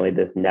generally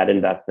this net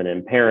investment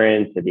in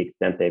parent to the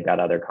extent they've got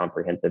other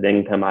comprehensive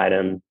income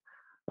items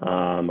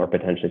or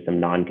potentially some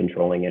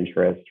non-controlling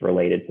interest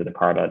related to the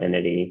carve-out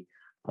entity.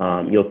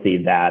 You'll see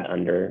that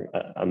under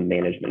a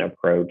management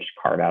approach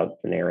carve-out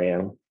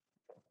scenario.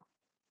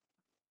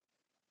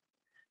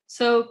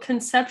 So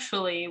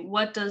conceptually,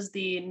 what does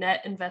the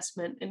net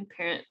investment in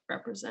parent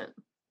represent?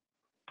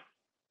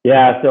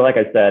 Yeah, so like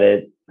I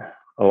said,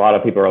 a lot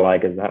of people are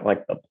like, is that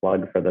like the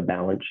plug for the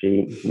balance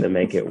sheet to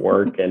make it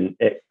work? And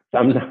it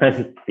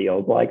sometimes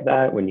feels like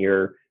that when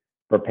you're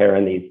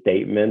preparing these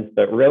statements,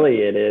 but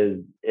really it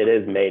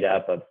is made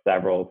up of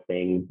several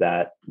things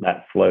that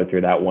flow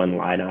through that one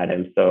line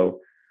item. So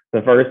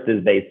the first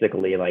is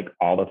basically like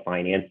all the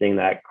financing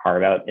that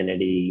carve-out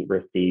entity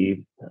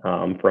receives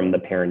from the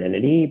parent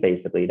entity,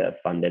 basically to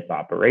fund its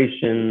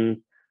operations.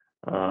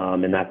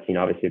 And that's,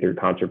 obviously through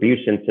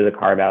contributions to the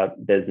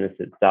carve-out business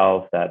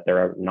itself that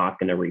they're not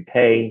going to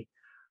repay.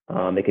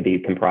 It could be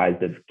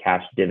comprised of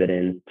cash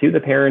dividends to the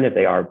parent if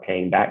they are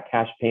paying back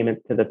cash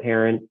payments to the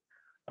parent.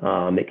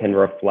 It can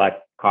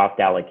reflect cost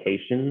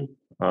allocations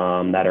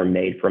that are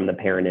made from the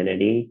parent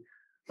entity.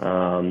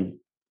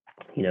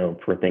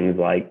 for things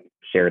like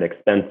shared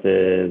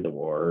expenses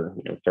or,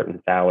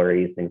 certain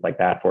salaries, things like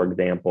that, for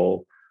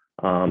example.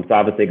 So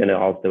obviously going to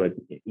also,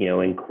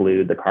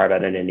 include the carve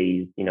out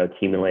entities,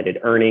 accumulated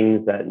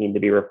earnings that need to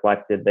be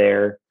reflected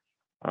there.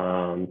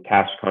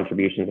 Cash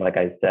contributions, like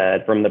I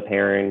said, from the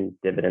parent,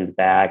 dividends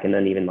back, and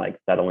then even like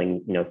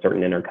settling,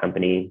 certain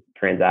intercompany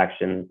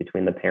transactions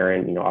between the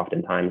parent,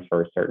 oftentimes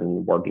for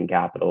certain working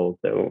capital.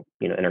 So,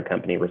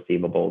 intercompany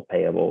receivables,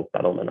 payables,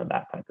 settlement of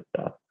that type of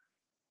stuff.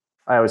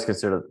 I always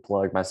consider it the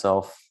plug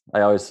myself.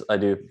 I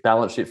do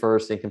balance sheet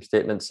first, income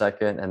statement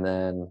second, and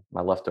then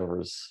my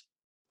leftovers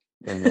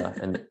in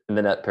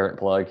the net parent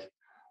plug.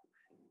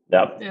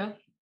 Yep. Yeah.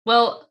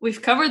 Well,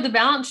 we've covered the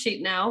balance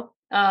sheet now.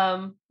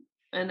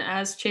 And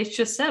as Chase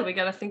just said, we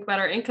got to think about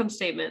our income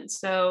statement.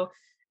 So,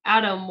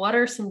 Adam, what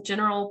are some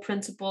general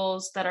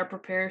principles that our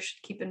preparers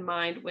should keep in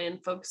mind when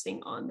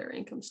focusing on their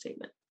income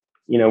statement?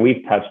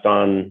 We've touched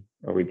on,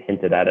 or we've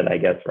hinted at it, I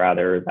guess,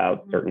 rather,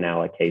 about certain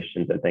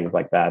allocations and things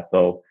like that.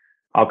 So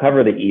I'll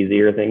cover the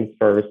easier things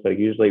first. So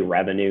usually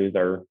revenues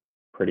are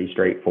pretty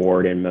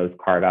straightforward in most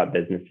carve out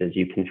businesses.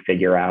 You can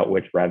figure out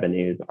which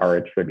revenues are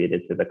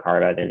attributed to the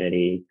carve out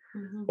entity.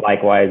 Mm-hmm.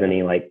 Likewise,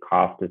 any like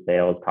cost of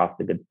sales, cost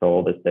of goods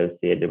sold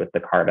associated with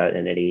the carve out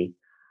entity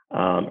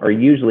are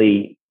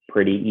usually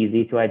pretty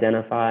easy to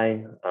identify,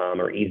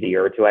 or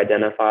easier to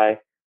identify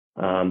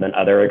than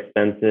other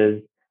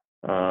expenses.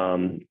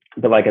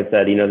 But like I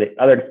said, the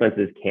other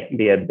expenses can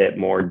be a bit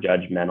more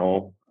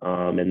judgmental.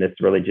 And this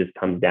really just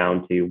comes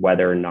down to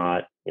whether or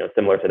not,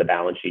 similar to the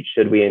balance sheet,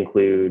 should we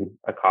include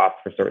a cost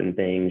for certain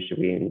things? Should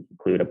we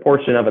include a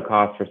portion of a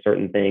cost for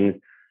certain things?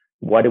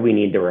 What do we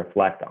need to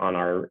reflect on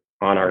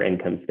our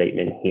income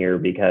statement here?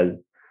 Because,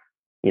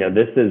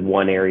 this is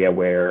one area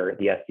where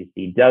the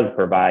SEC does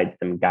provide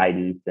some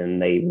guidance,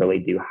 and they really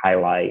do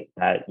highlight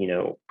that,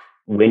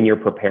 when you're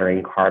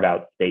preparing carve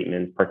out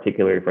statements,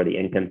 particularly for the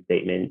income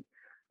statement,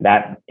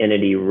 that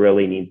entity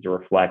really needs to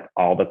reflect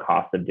all the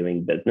costs of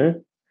doing business.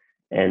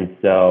 And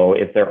so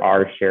if there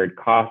are shared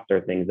costs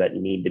or things that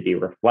need to be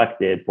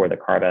reflected for the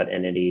carve out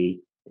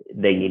entity,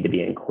 they need to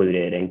be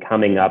included. And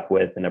coming up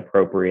with an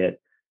appropriate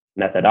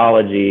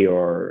methodology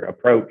or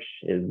approach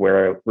is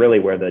where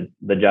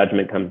the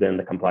judgment comes in,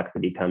 the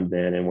complexity comes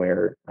in, and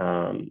where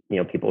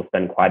people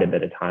spend quite a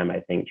bit of time,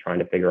 I think, trying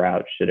to figure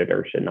out should it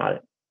or should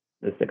not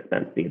this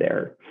expense be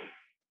there.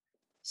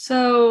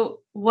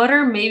 So what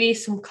are maybe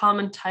some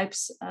common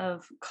types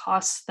of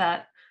costs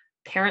that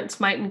parents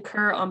might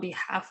incur on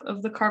behalf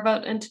of the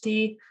carve-out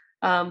entity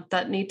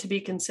that need to be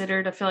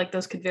considered? I feel like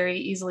those could very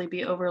easily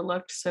be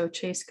overlooked. So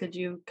Chase, could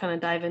you kind of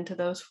dive into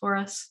those for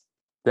us?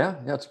 Yeah,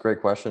 that's a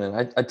great question.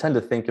 And I tend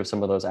to think of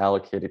some of those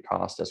allocated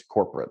costs as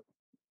corporate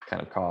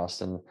kind of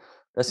costs. And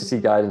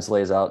SEC guidance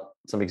lays out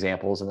some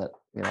examples in that,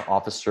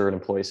 officer and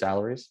employee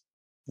salaries,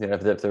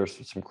 if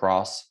there's some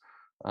cross.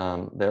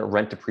 Their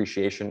rent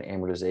depreciation,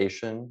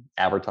 amortization,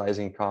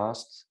 advertising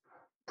costs,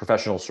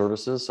 professional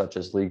services such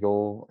as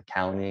legal,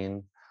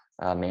 accounting,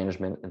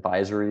 management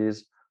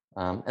advisories.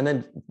 And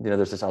then,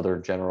 there's this other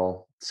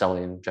general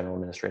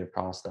administrative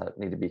costs that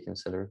need to be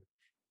considered.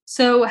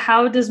 So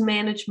how does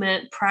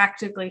management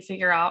practically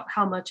figure out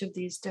how much of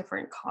these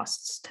different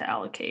costs to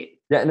allocate?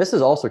 Yeah, and this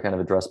is also kind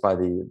of addressed by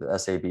the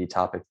SAB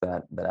topic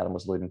that Adam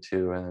was alluding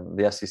to. And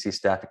the SEC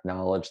staff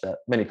acknowledged that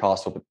many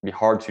costs will be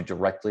hard to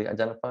directly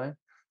identify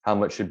how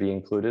much should be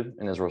included,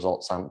 and as a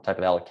result, some type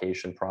of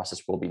allocation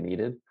process will be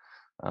needed.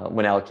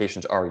 When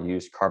allocations are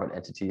used, carve-out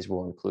entities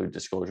will include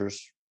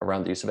disclosures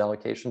around the use of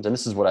allocations. And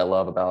this is what I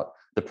love about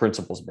the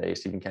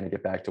principles-based. You can kind of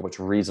get back to what's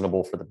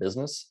reasonable for the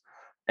business.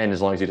 And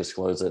as long as you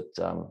disclose it,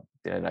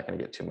 you're not going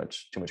to get too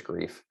much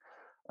grief.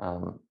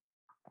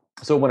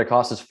 So when a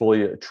cost is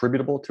fully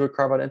attributable to a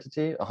carve-out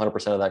entity,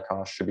 100% of that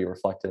cost should be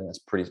reflected, and that's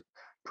pretty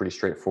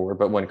straightforward.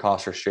 But when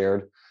costs are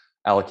shared,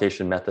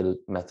 allocation methods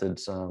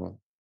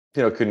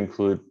could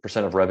include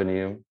percent of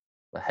revenue,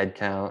 the head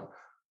count,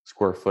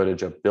 square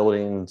footage of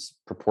buildings,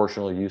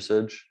 proportional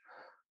usage.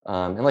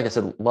 And like I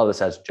said, a lot of this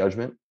has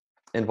judgment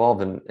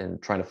involved in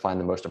trying to find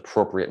the most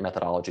appropriate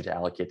methodology to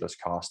allocate those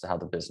costs to how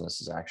the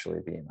business is actually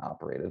being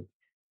operated.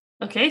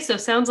 Okay, so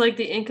sounds like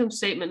the income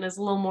statement is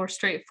a little more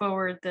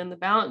straightforward than the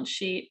balance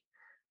sheet.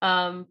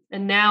 And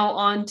now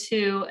on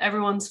to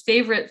everyone's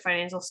favorite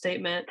financial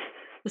statement,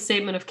 the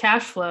statement of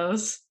cash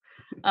flows.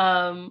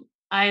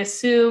 I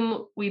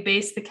assume we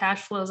base the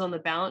cash flows on the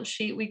balance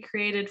sheet we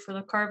created for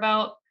the carve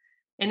out.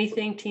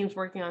 Anything teams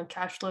working on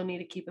cash flow need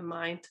to keep in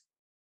mind?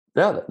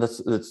 Yeah,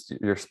 that's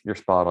you're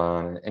spot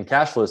on. And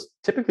cash flow is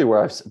typically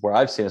where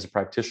I've seen as a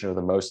practitioner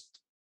the most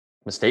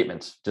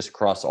misstatements just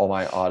across all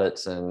my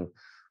audits and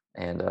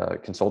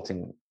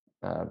consulting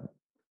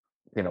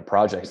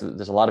projects.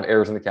 There's a lot of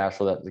errors in the cash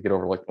flow that get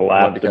overlooked.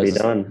 Last to be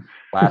done.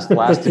 Last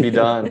to be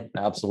done.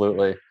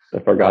 Absolutely. The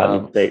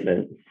forgotten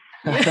statement.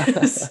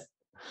 Yes.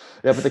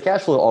 Yeah, but the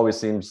cash flow always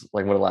seems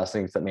like one of the last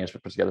things that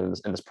management puts together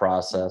in this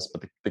process.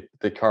 But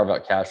the carve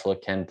out cash flow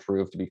can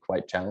prove to be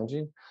quite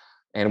challenging.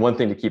 And one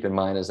thing to keep in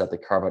mind is that the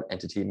carve out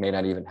entity may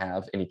not even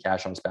have any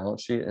cash on its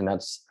balance sheet, and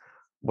that's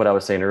what I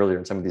was saying earlier,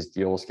 in some of these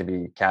deals can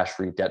be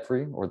cash-free,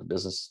 debt-free, or the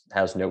business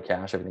has no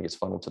cash, everything gets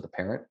funneled to the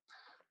parent.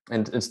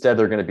 And instead,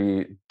 they're going to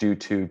be due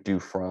to, due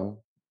from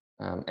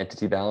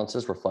entity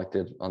balances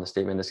reflected on the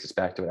statement. This gets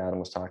back to what Adam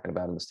was talking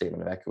about in the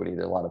statement of equity.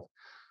 There are a lot of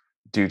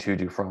due to,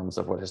 due froms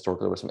of what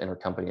historically were some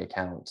intercompany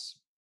accounts.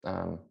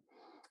 And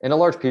a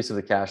large piece of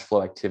the cash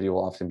flow activity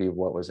will often be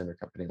what was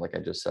intercompany, like I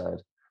just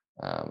said.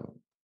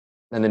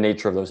 And the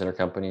nature of those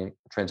intercompany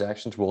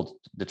transactions will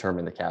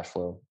determine the cash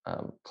flow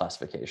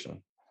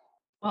classification.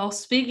 Well,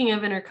 speaking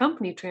of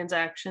intercompany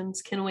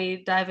transactions, can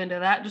we dive into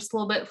that just a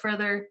little bit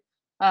further?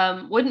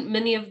 Wouldn't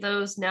many of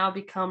those now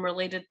become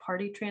related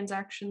party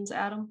transactions,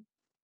 Adam?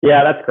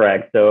 Yeah, that's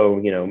correct.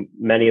 So,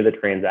 many of the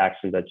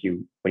transactions that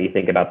when you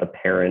think about the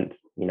parent,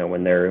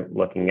 when they're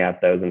looking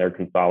at those and their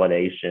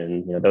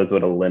consolidation, those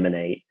would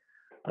eliminate.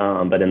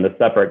 But in the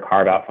separate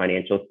carve-out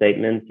financial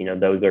statements,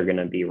 those are going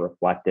to be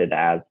reflected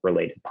as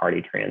related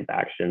party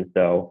transactions.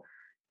 So,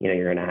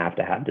 you're going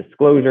to have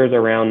disclosures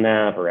around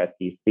that for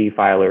SEC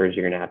filers.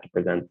 You're going to have to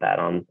present that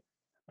on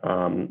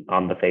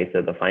the face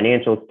of the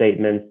financial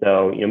statements.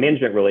 So,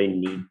 management really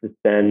needs to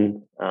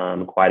spend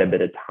quite a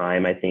bit of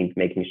time, I think,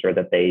 making sure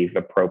that they've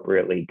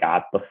appropriately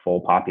got the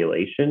full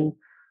population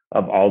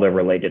of all the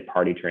related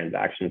party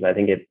transactions. I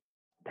think it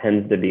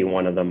tends to be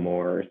one of the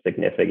more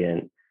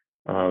significant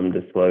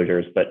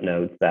disclosures, but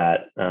notes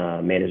that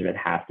management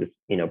has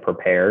to,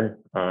 prepare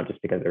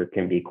just because there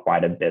can be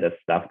quite a bit of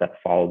stuff that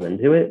falls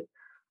into it.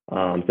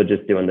 So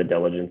just doing the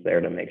diligence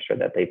there to make sure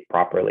that they've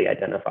properly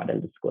identified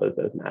and disclosed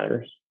those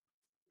matters.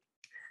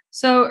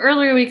 So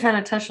earlier we kind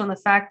of touched on the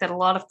fact that a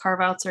lot of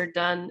carve-outs are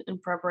done in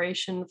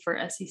preparation for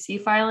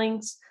SEC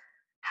filings.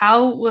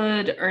 How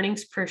would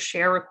earnings per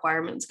share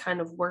requirements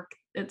kind of work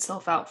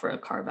itself out for a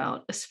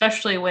carve-out,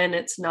 especially when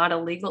it's not a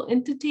legal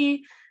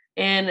entity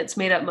and it's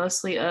made up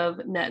mostly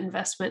of net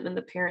investment in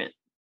the parent?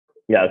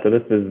 Yeah, so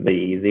this is the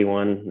easy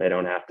one. They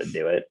don't have to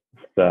do it.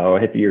 So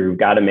if you've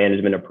got a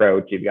management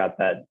approach, you've got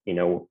that,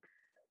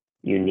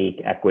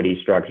 unique equity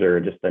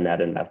structure, just the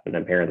net investment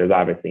in parent. There's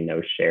obviously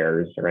no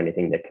shares or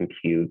anything that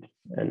compute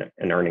an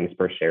earnings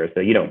per share.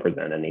 So you don't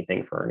present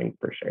anything for earnings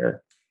per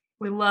share.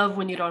 We love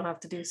when you don't have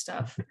to do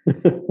stuff.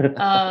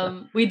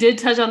 We did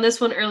touch on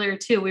this one earlier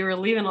too. We were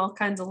leaving all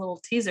kinds of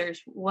little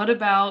teasers. What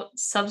about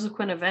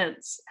subsequent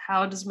events?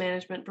 How does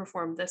management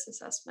perform this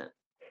assessment?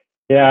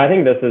 Yeah, I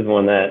think this is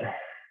one that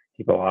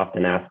people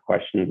often ask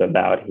questions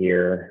about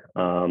here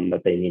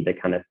that they need to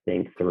kind of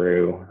think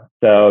through.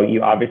 So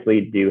you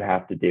obviously do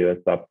have to do a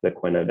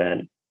subsequent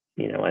event,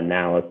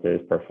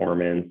 analysis,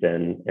 performance,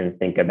 and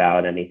think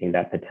about anything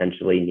that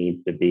potentially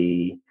needs to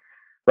be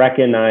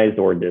recognized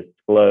or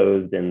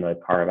disclosed in the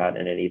carve-out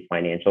entity's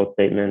financial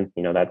statements.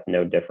 That's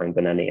no different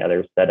than any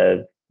other set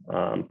of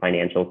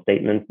financial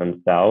statements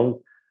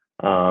themselves.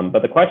 But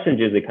the questions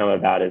usually come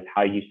about is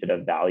how you should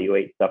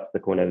evaluate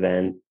subsequent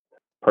events,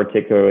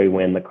 particularly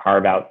when the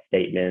carve-out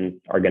statements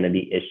are going to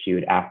be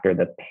issued after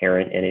the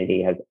parent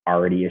entity has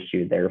already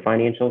issued their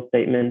financial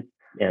statements.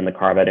 And the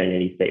carve-out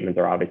entity statements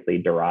are obviously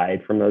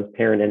derived from those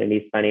parent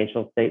entities'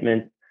 financial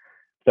statements.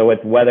 So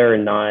it's whether or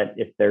not,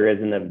 if there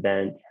is an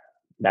event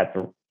that's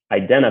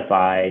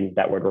identified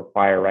that would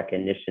require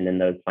recognition in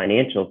those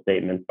financial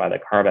statements by the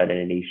carve-out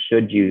entity,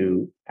 should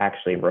you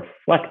actually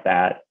reflect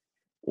that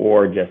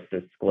or just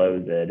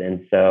disclose it?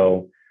 And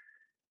so,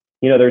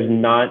 there's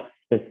not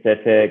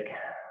specific,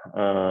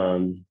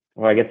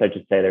 I guess I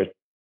should say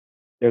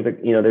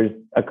there's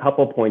a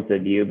couple points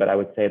of view, but I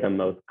would say the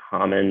most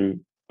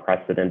common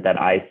precedent that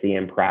I see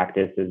in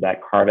practice is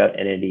that carve-out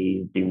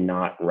entities do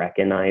not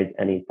recognize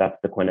any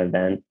subsequent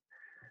events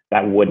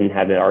that wouldn't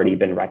have already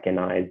been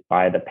recognized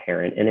by the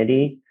parent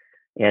entity.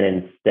 And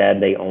instead,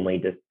 they only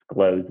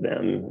disclose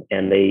them.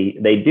 And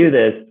they do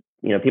this,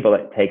 people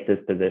that take this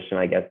position,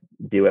 I guess,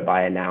 do it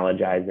by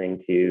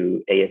analogizing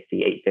to ASC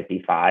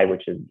 855,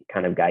 which is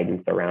kind of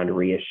guidance around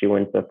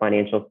reissuance of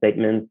financial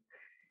statements.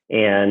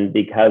 And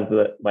because,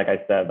 like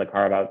I said, the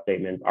carve-out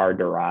statements are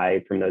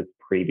derived from those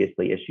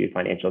previously issued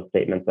financial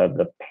statements of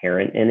the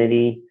parent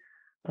entity,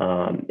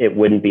 it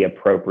wouldn't be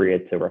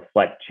appropriate to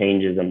reflect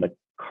changes in the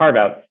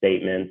carve-out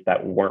statements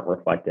that weren't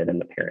reflected in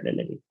the parent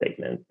entity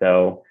statement.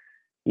 So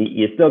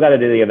you still got to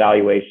do the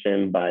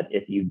evaluation, but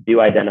if you do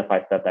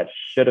identify stuff that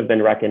should have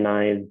been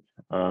recognized,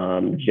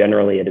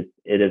 generally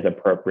it is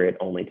appropriate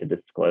only to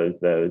disclose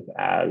those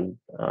as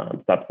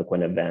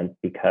subsequent events,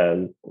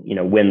 because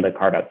when the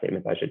carve-out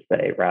statements, I should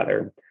say,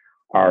 rather,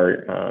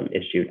 are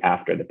issued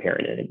after the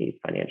parent entity's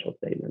financial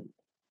statements.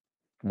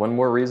 One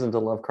more reason to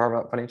love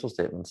carve-out financial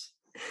statements.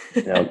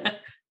 Yep.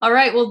 All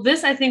right. Well,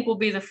 this I think will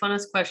be the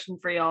funnest question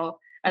for y'all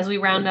as we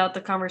round out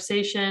the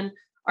conversation.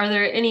 Are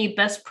there any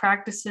best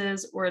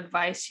practices or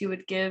advice you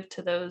would give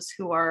to those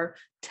who are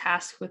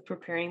tasked with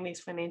preparing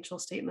these financial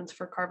statements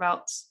for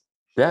carve-outs?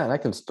 Yeah, and I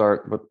can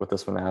start with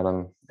this one,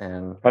 Adam.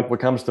 And what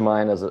comes to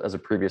mind as a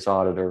previous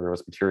auditor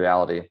was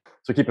materiality.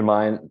 So keep in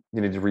mind,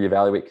 you need to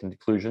reevaluate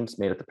conclusions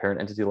made at the parent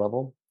entity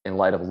level in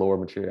light of lower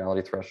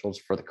materiality thresholds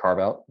for the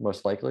carve-out,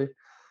 most likely.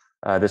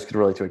 This could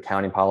relate to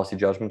accounting policy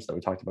judgments that we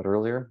talked about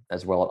earlier,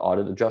 as well as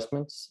audit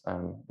adjustments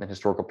in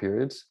historical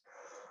periods.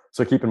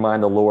 So keep in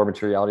mind the lower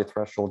materiality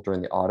threshold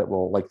during the audit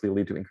will likely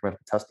lead to incremental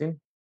testing.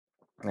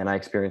 And I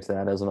experienced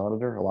that as an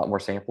auditor, a lot more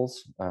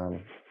samples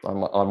on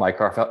my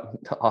carve-out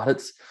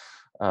audits.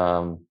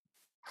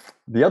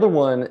 The other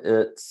one,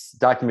 it's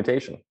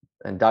documentation.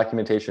 And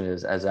documentation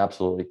is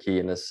absolutely key.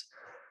 And this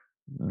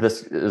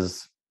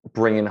is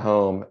bringing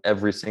home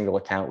every single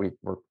account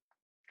we're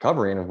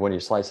covering of when you're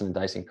slicing and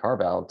dicing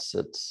carve-outs.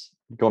 It's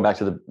going back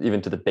to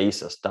even to the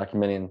basis,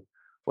 documenting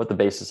what the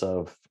basis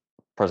of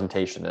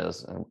presentation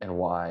is and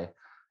why,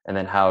 and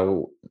then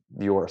how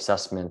your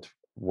assessment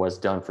was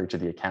done for each of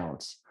the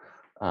accounts.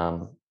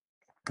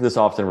 This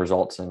often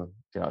results in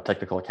a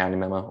technical accounting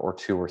memo or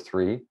 2 or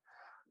 3,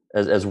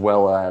 as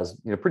well as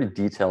pretty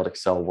detailed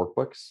Excel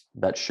workbooks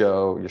that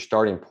show your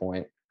starting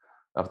point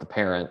of the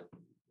parent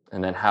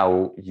and then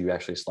how you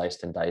actually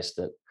sliced and diced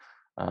it,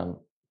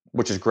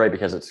 which is great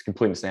because it's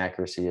completeness and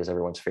accuracy is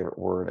everyone's favorite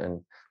word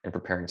in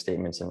preparing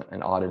statements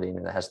and auditing,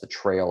 and it has the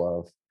trail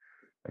of,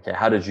 okay,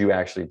 how did you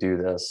actually do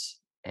this?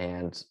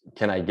 And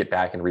can I get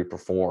back and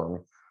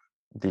reperform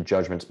the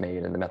judgments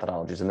made and the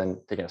methodologies? And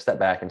then taking a step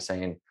back and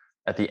saying,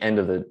 at the end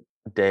of the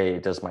day,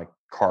 does my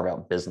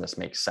carve-out business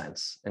make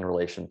sense in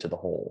relation to the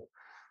whole?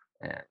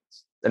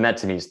 And that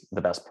to me is the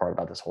best part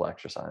about this whole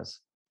exercise.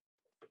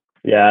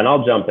 Yeah, and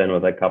I'll jump in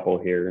with a couple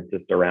here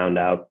just to round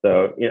out.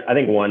 So I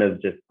think one is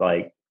just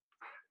like,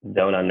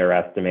 don't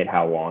underestimate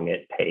how long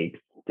it takes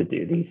to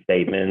do these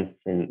statements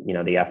and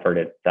the effort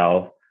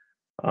itself.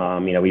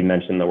 We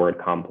mentioned the word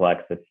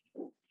complex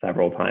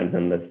several times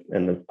in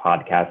this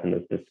podcast, in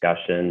this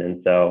discussion.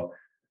 And so,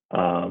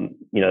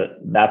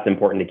 that's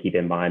important to keep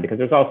in mind because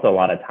there's also a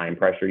lot of time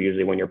pressure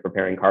usually when you're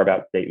preparing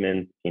carve-out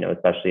statements,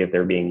 especially if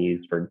they're being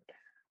used for,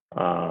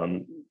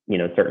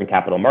 certain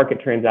capital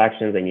market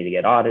transactions, they need to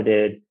get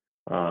audited.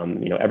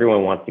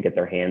 Everyone wants to get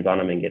their hands on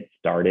them and get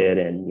started,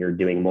 and you're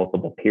doing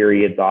multiple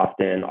periods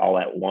often all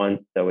at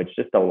once. So it's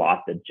just a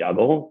lot to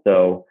juggle.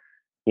 So,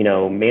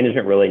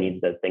 management really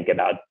needs to think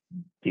about,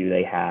 do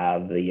they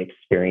have the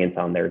experience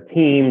on their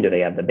team? Do they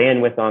have the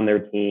bandwidth on their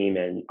team?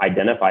 And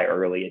identify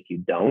early if you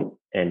don't,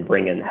 and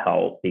bring in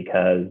help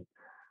because,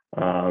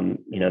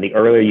 the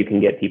earlier you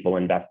can get people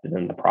invested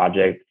in the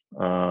project,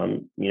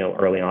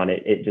 early on,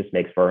 it just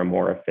makes for a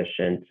more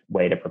efficient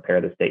way to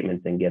prepare the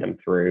statements and get them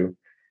through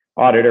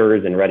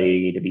auditors and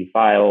ready to be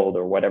filed,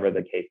 or whatever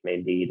the case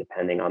may be,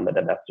 depending on the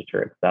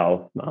divestiture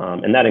itself.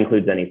 And that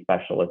includes any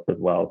specialists as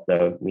well.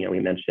 So, we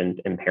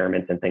mentioned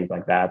impairments and things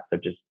like that. So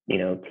just,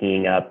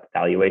 teeing up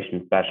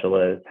valuation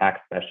specialists,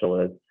 tax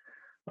specialists,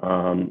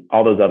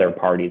 all those other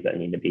parties that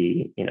need to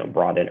be,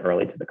 brought in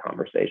early to the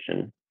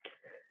conversation.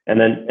 And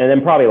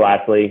then probably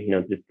lastly,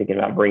 just thinking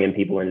about bringing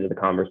people into the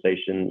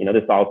conversation,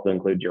 this also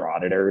includes your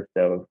auditors.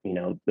 So,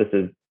 this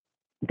is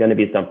going to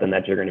be something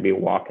that you're going to be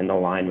walking the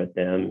line with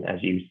them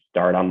as you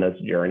start on this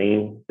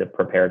journey to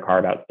prepare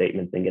carve-out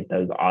statements and get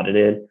those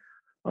audited.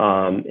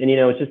 And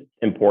it's just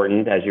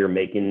important as you're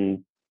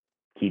making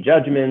key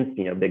judgments,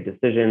 big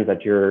decisions,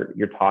 that you're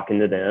talking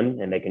to them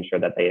and making sure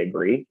that they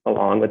agree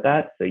along with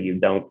that. So you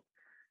don't,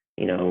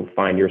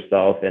 find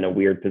yourself in a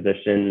weird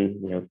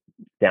position,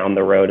 down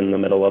the road in the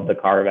middle of the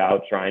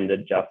carve-out trying to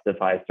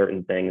justify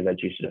certain things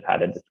that you should have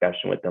had a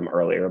discussion with them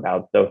earlier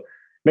about. So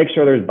make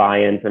sure there's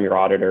buy-in from your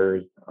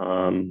auditors.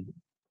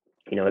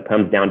 It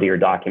comes down to your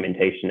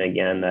documentation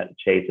again that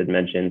Chase had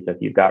mentioned. So if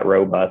you've got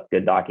robust,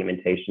 good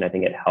documentation, I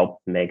think it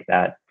helps make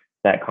that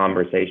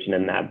conversation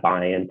and that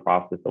buy-in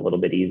process a little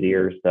bit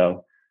easier.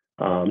 So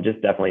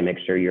just definitely make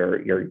sure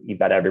you've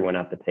got everyone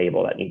at the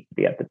table that needs to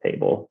be at the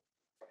table.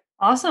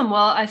 Awesome.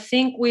 Well, I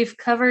think we've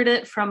covered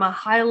it from a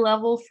high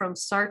level from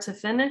start to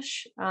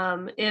finish.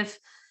 If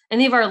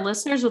any of our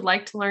listeners would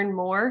like to learn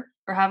more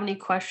or have any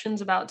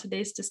questions about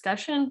today's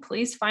discussion,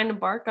 please find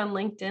Embark on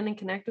LinkedIn and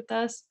connect with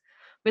us.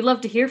 We'd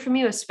love to hear from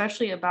you,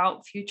 especially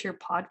about future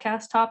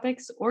podcast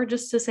topics or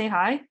just to say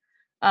hi.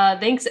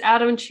 Thanks,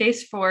 Adam and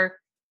Chase, for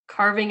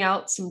carving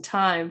out some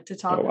time to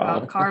talk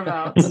about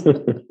carve-outs.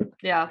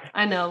 Yeah,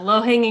 I know,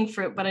 low-hanging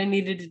fruit, but I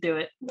needed to do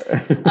it.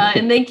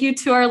 And thank you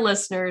to our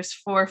listeners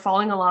for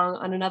following along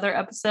on another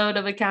episode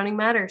of Accounting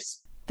Matters.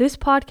 This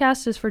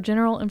podcast is for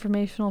general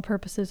informational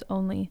purposes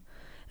only.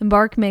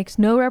 Embark makes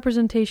no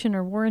representation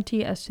or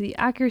warranty as to the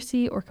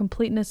accuracy or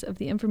completeness of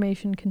the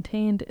information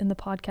contained in the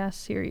podcast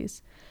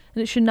series,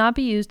 and it should not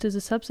be used as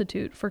a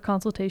substitute for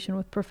consultation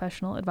with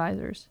professional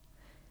advisors.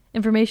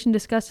 Information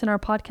discussed in our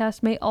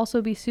podcast may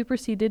also be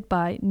superseded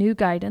by new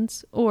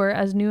guidance or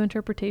as new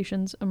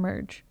interpretations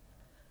emerge.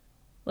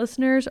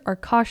 Listeners are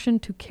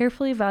cautioned to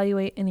carefully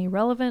evaluate any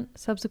relevant,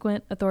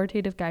 subsequent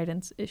authoritative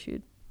guidance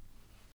issued.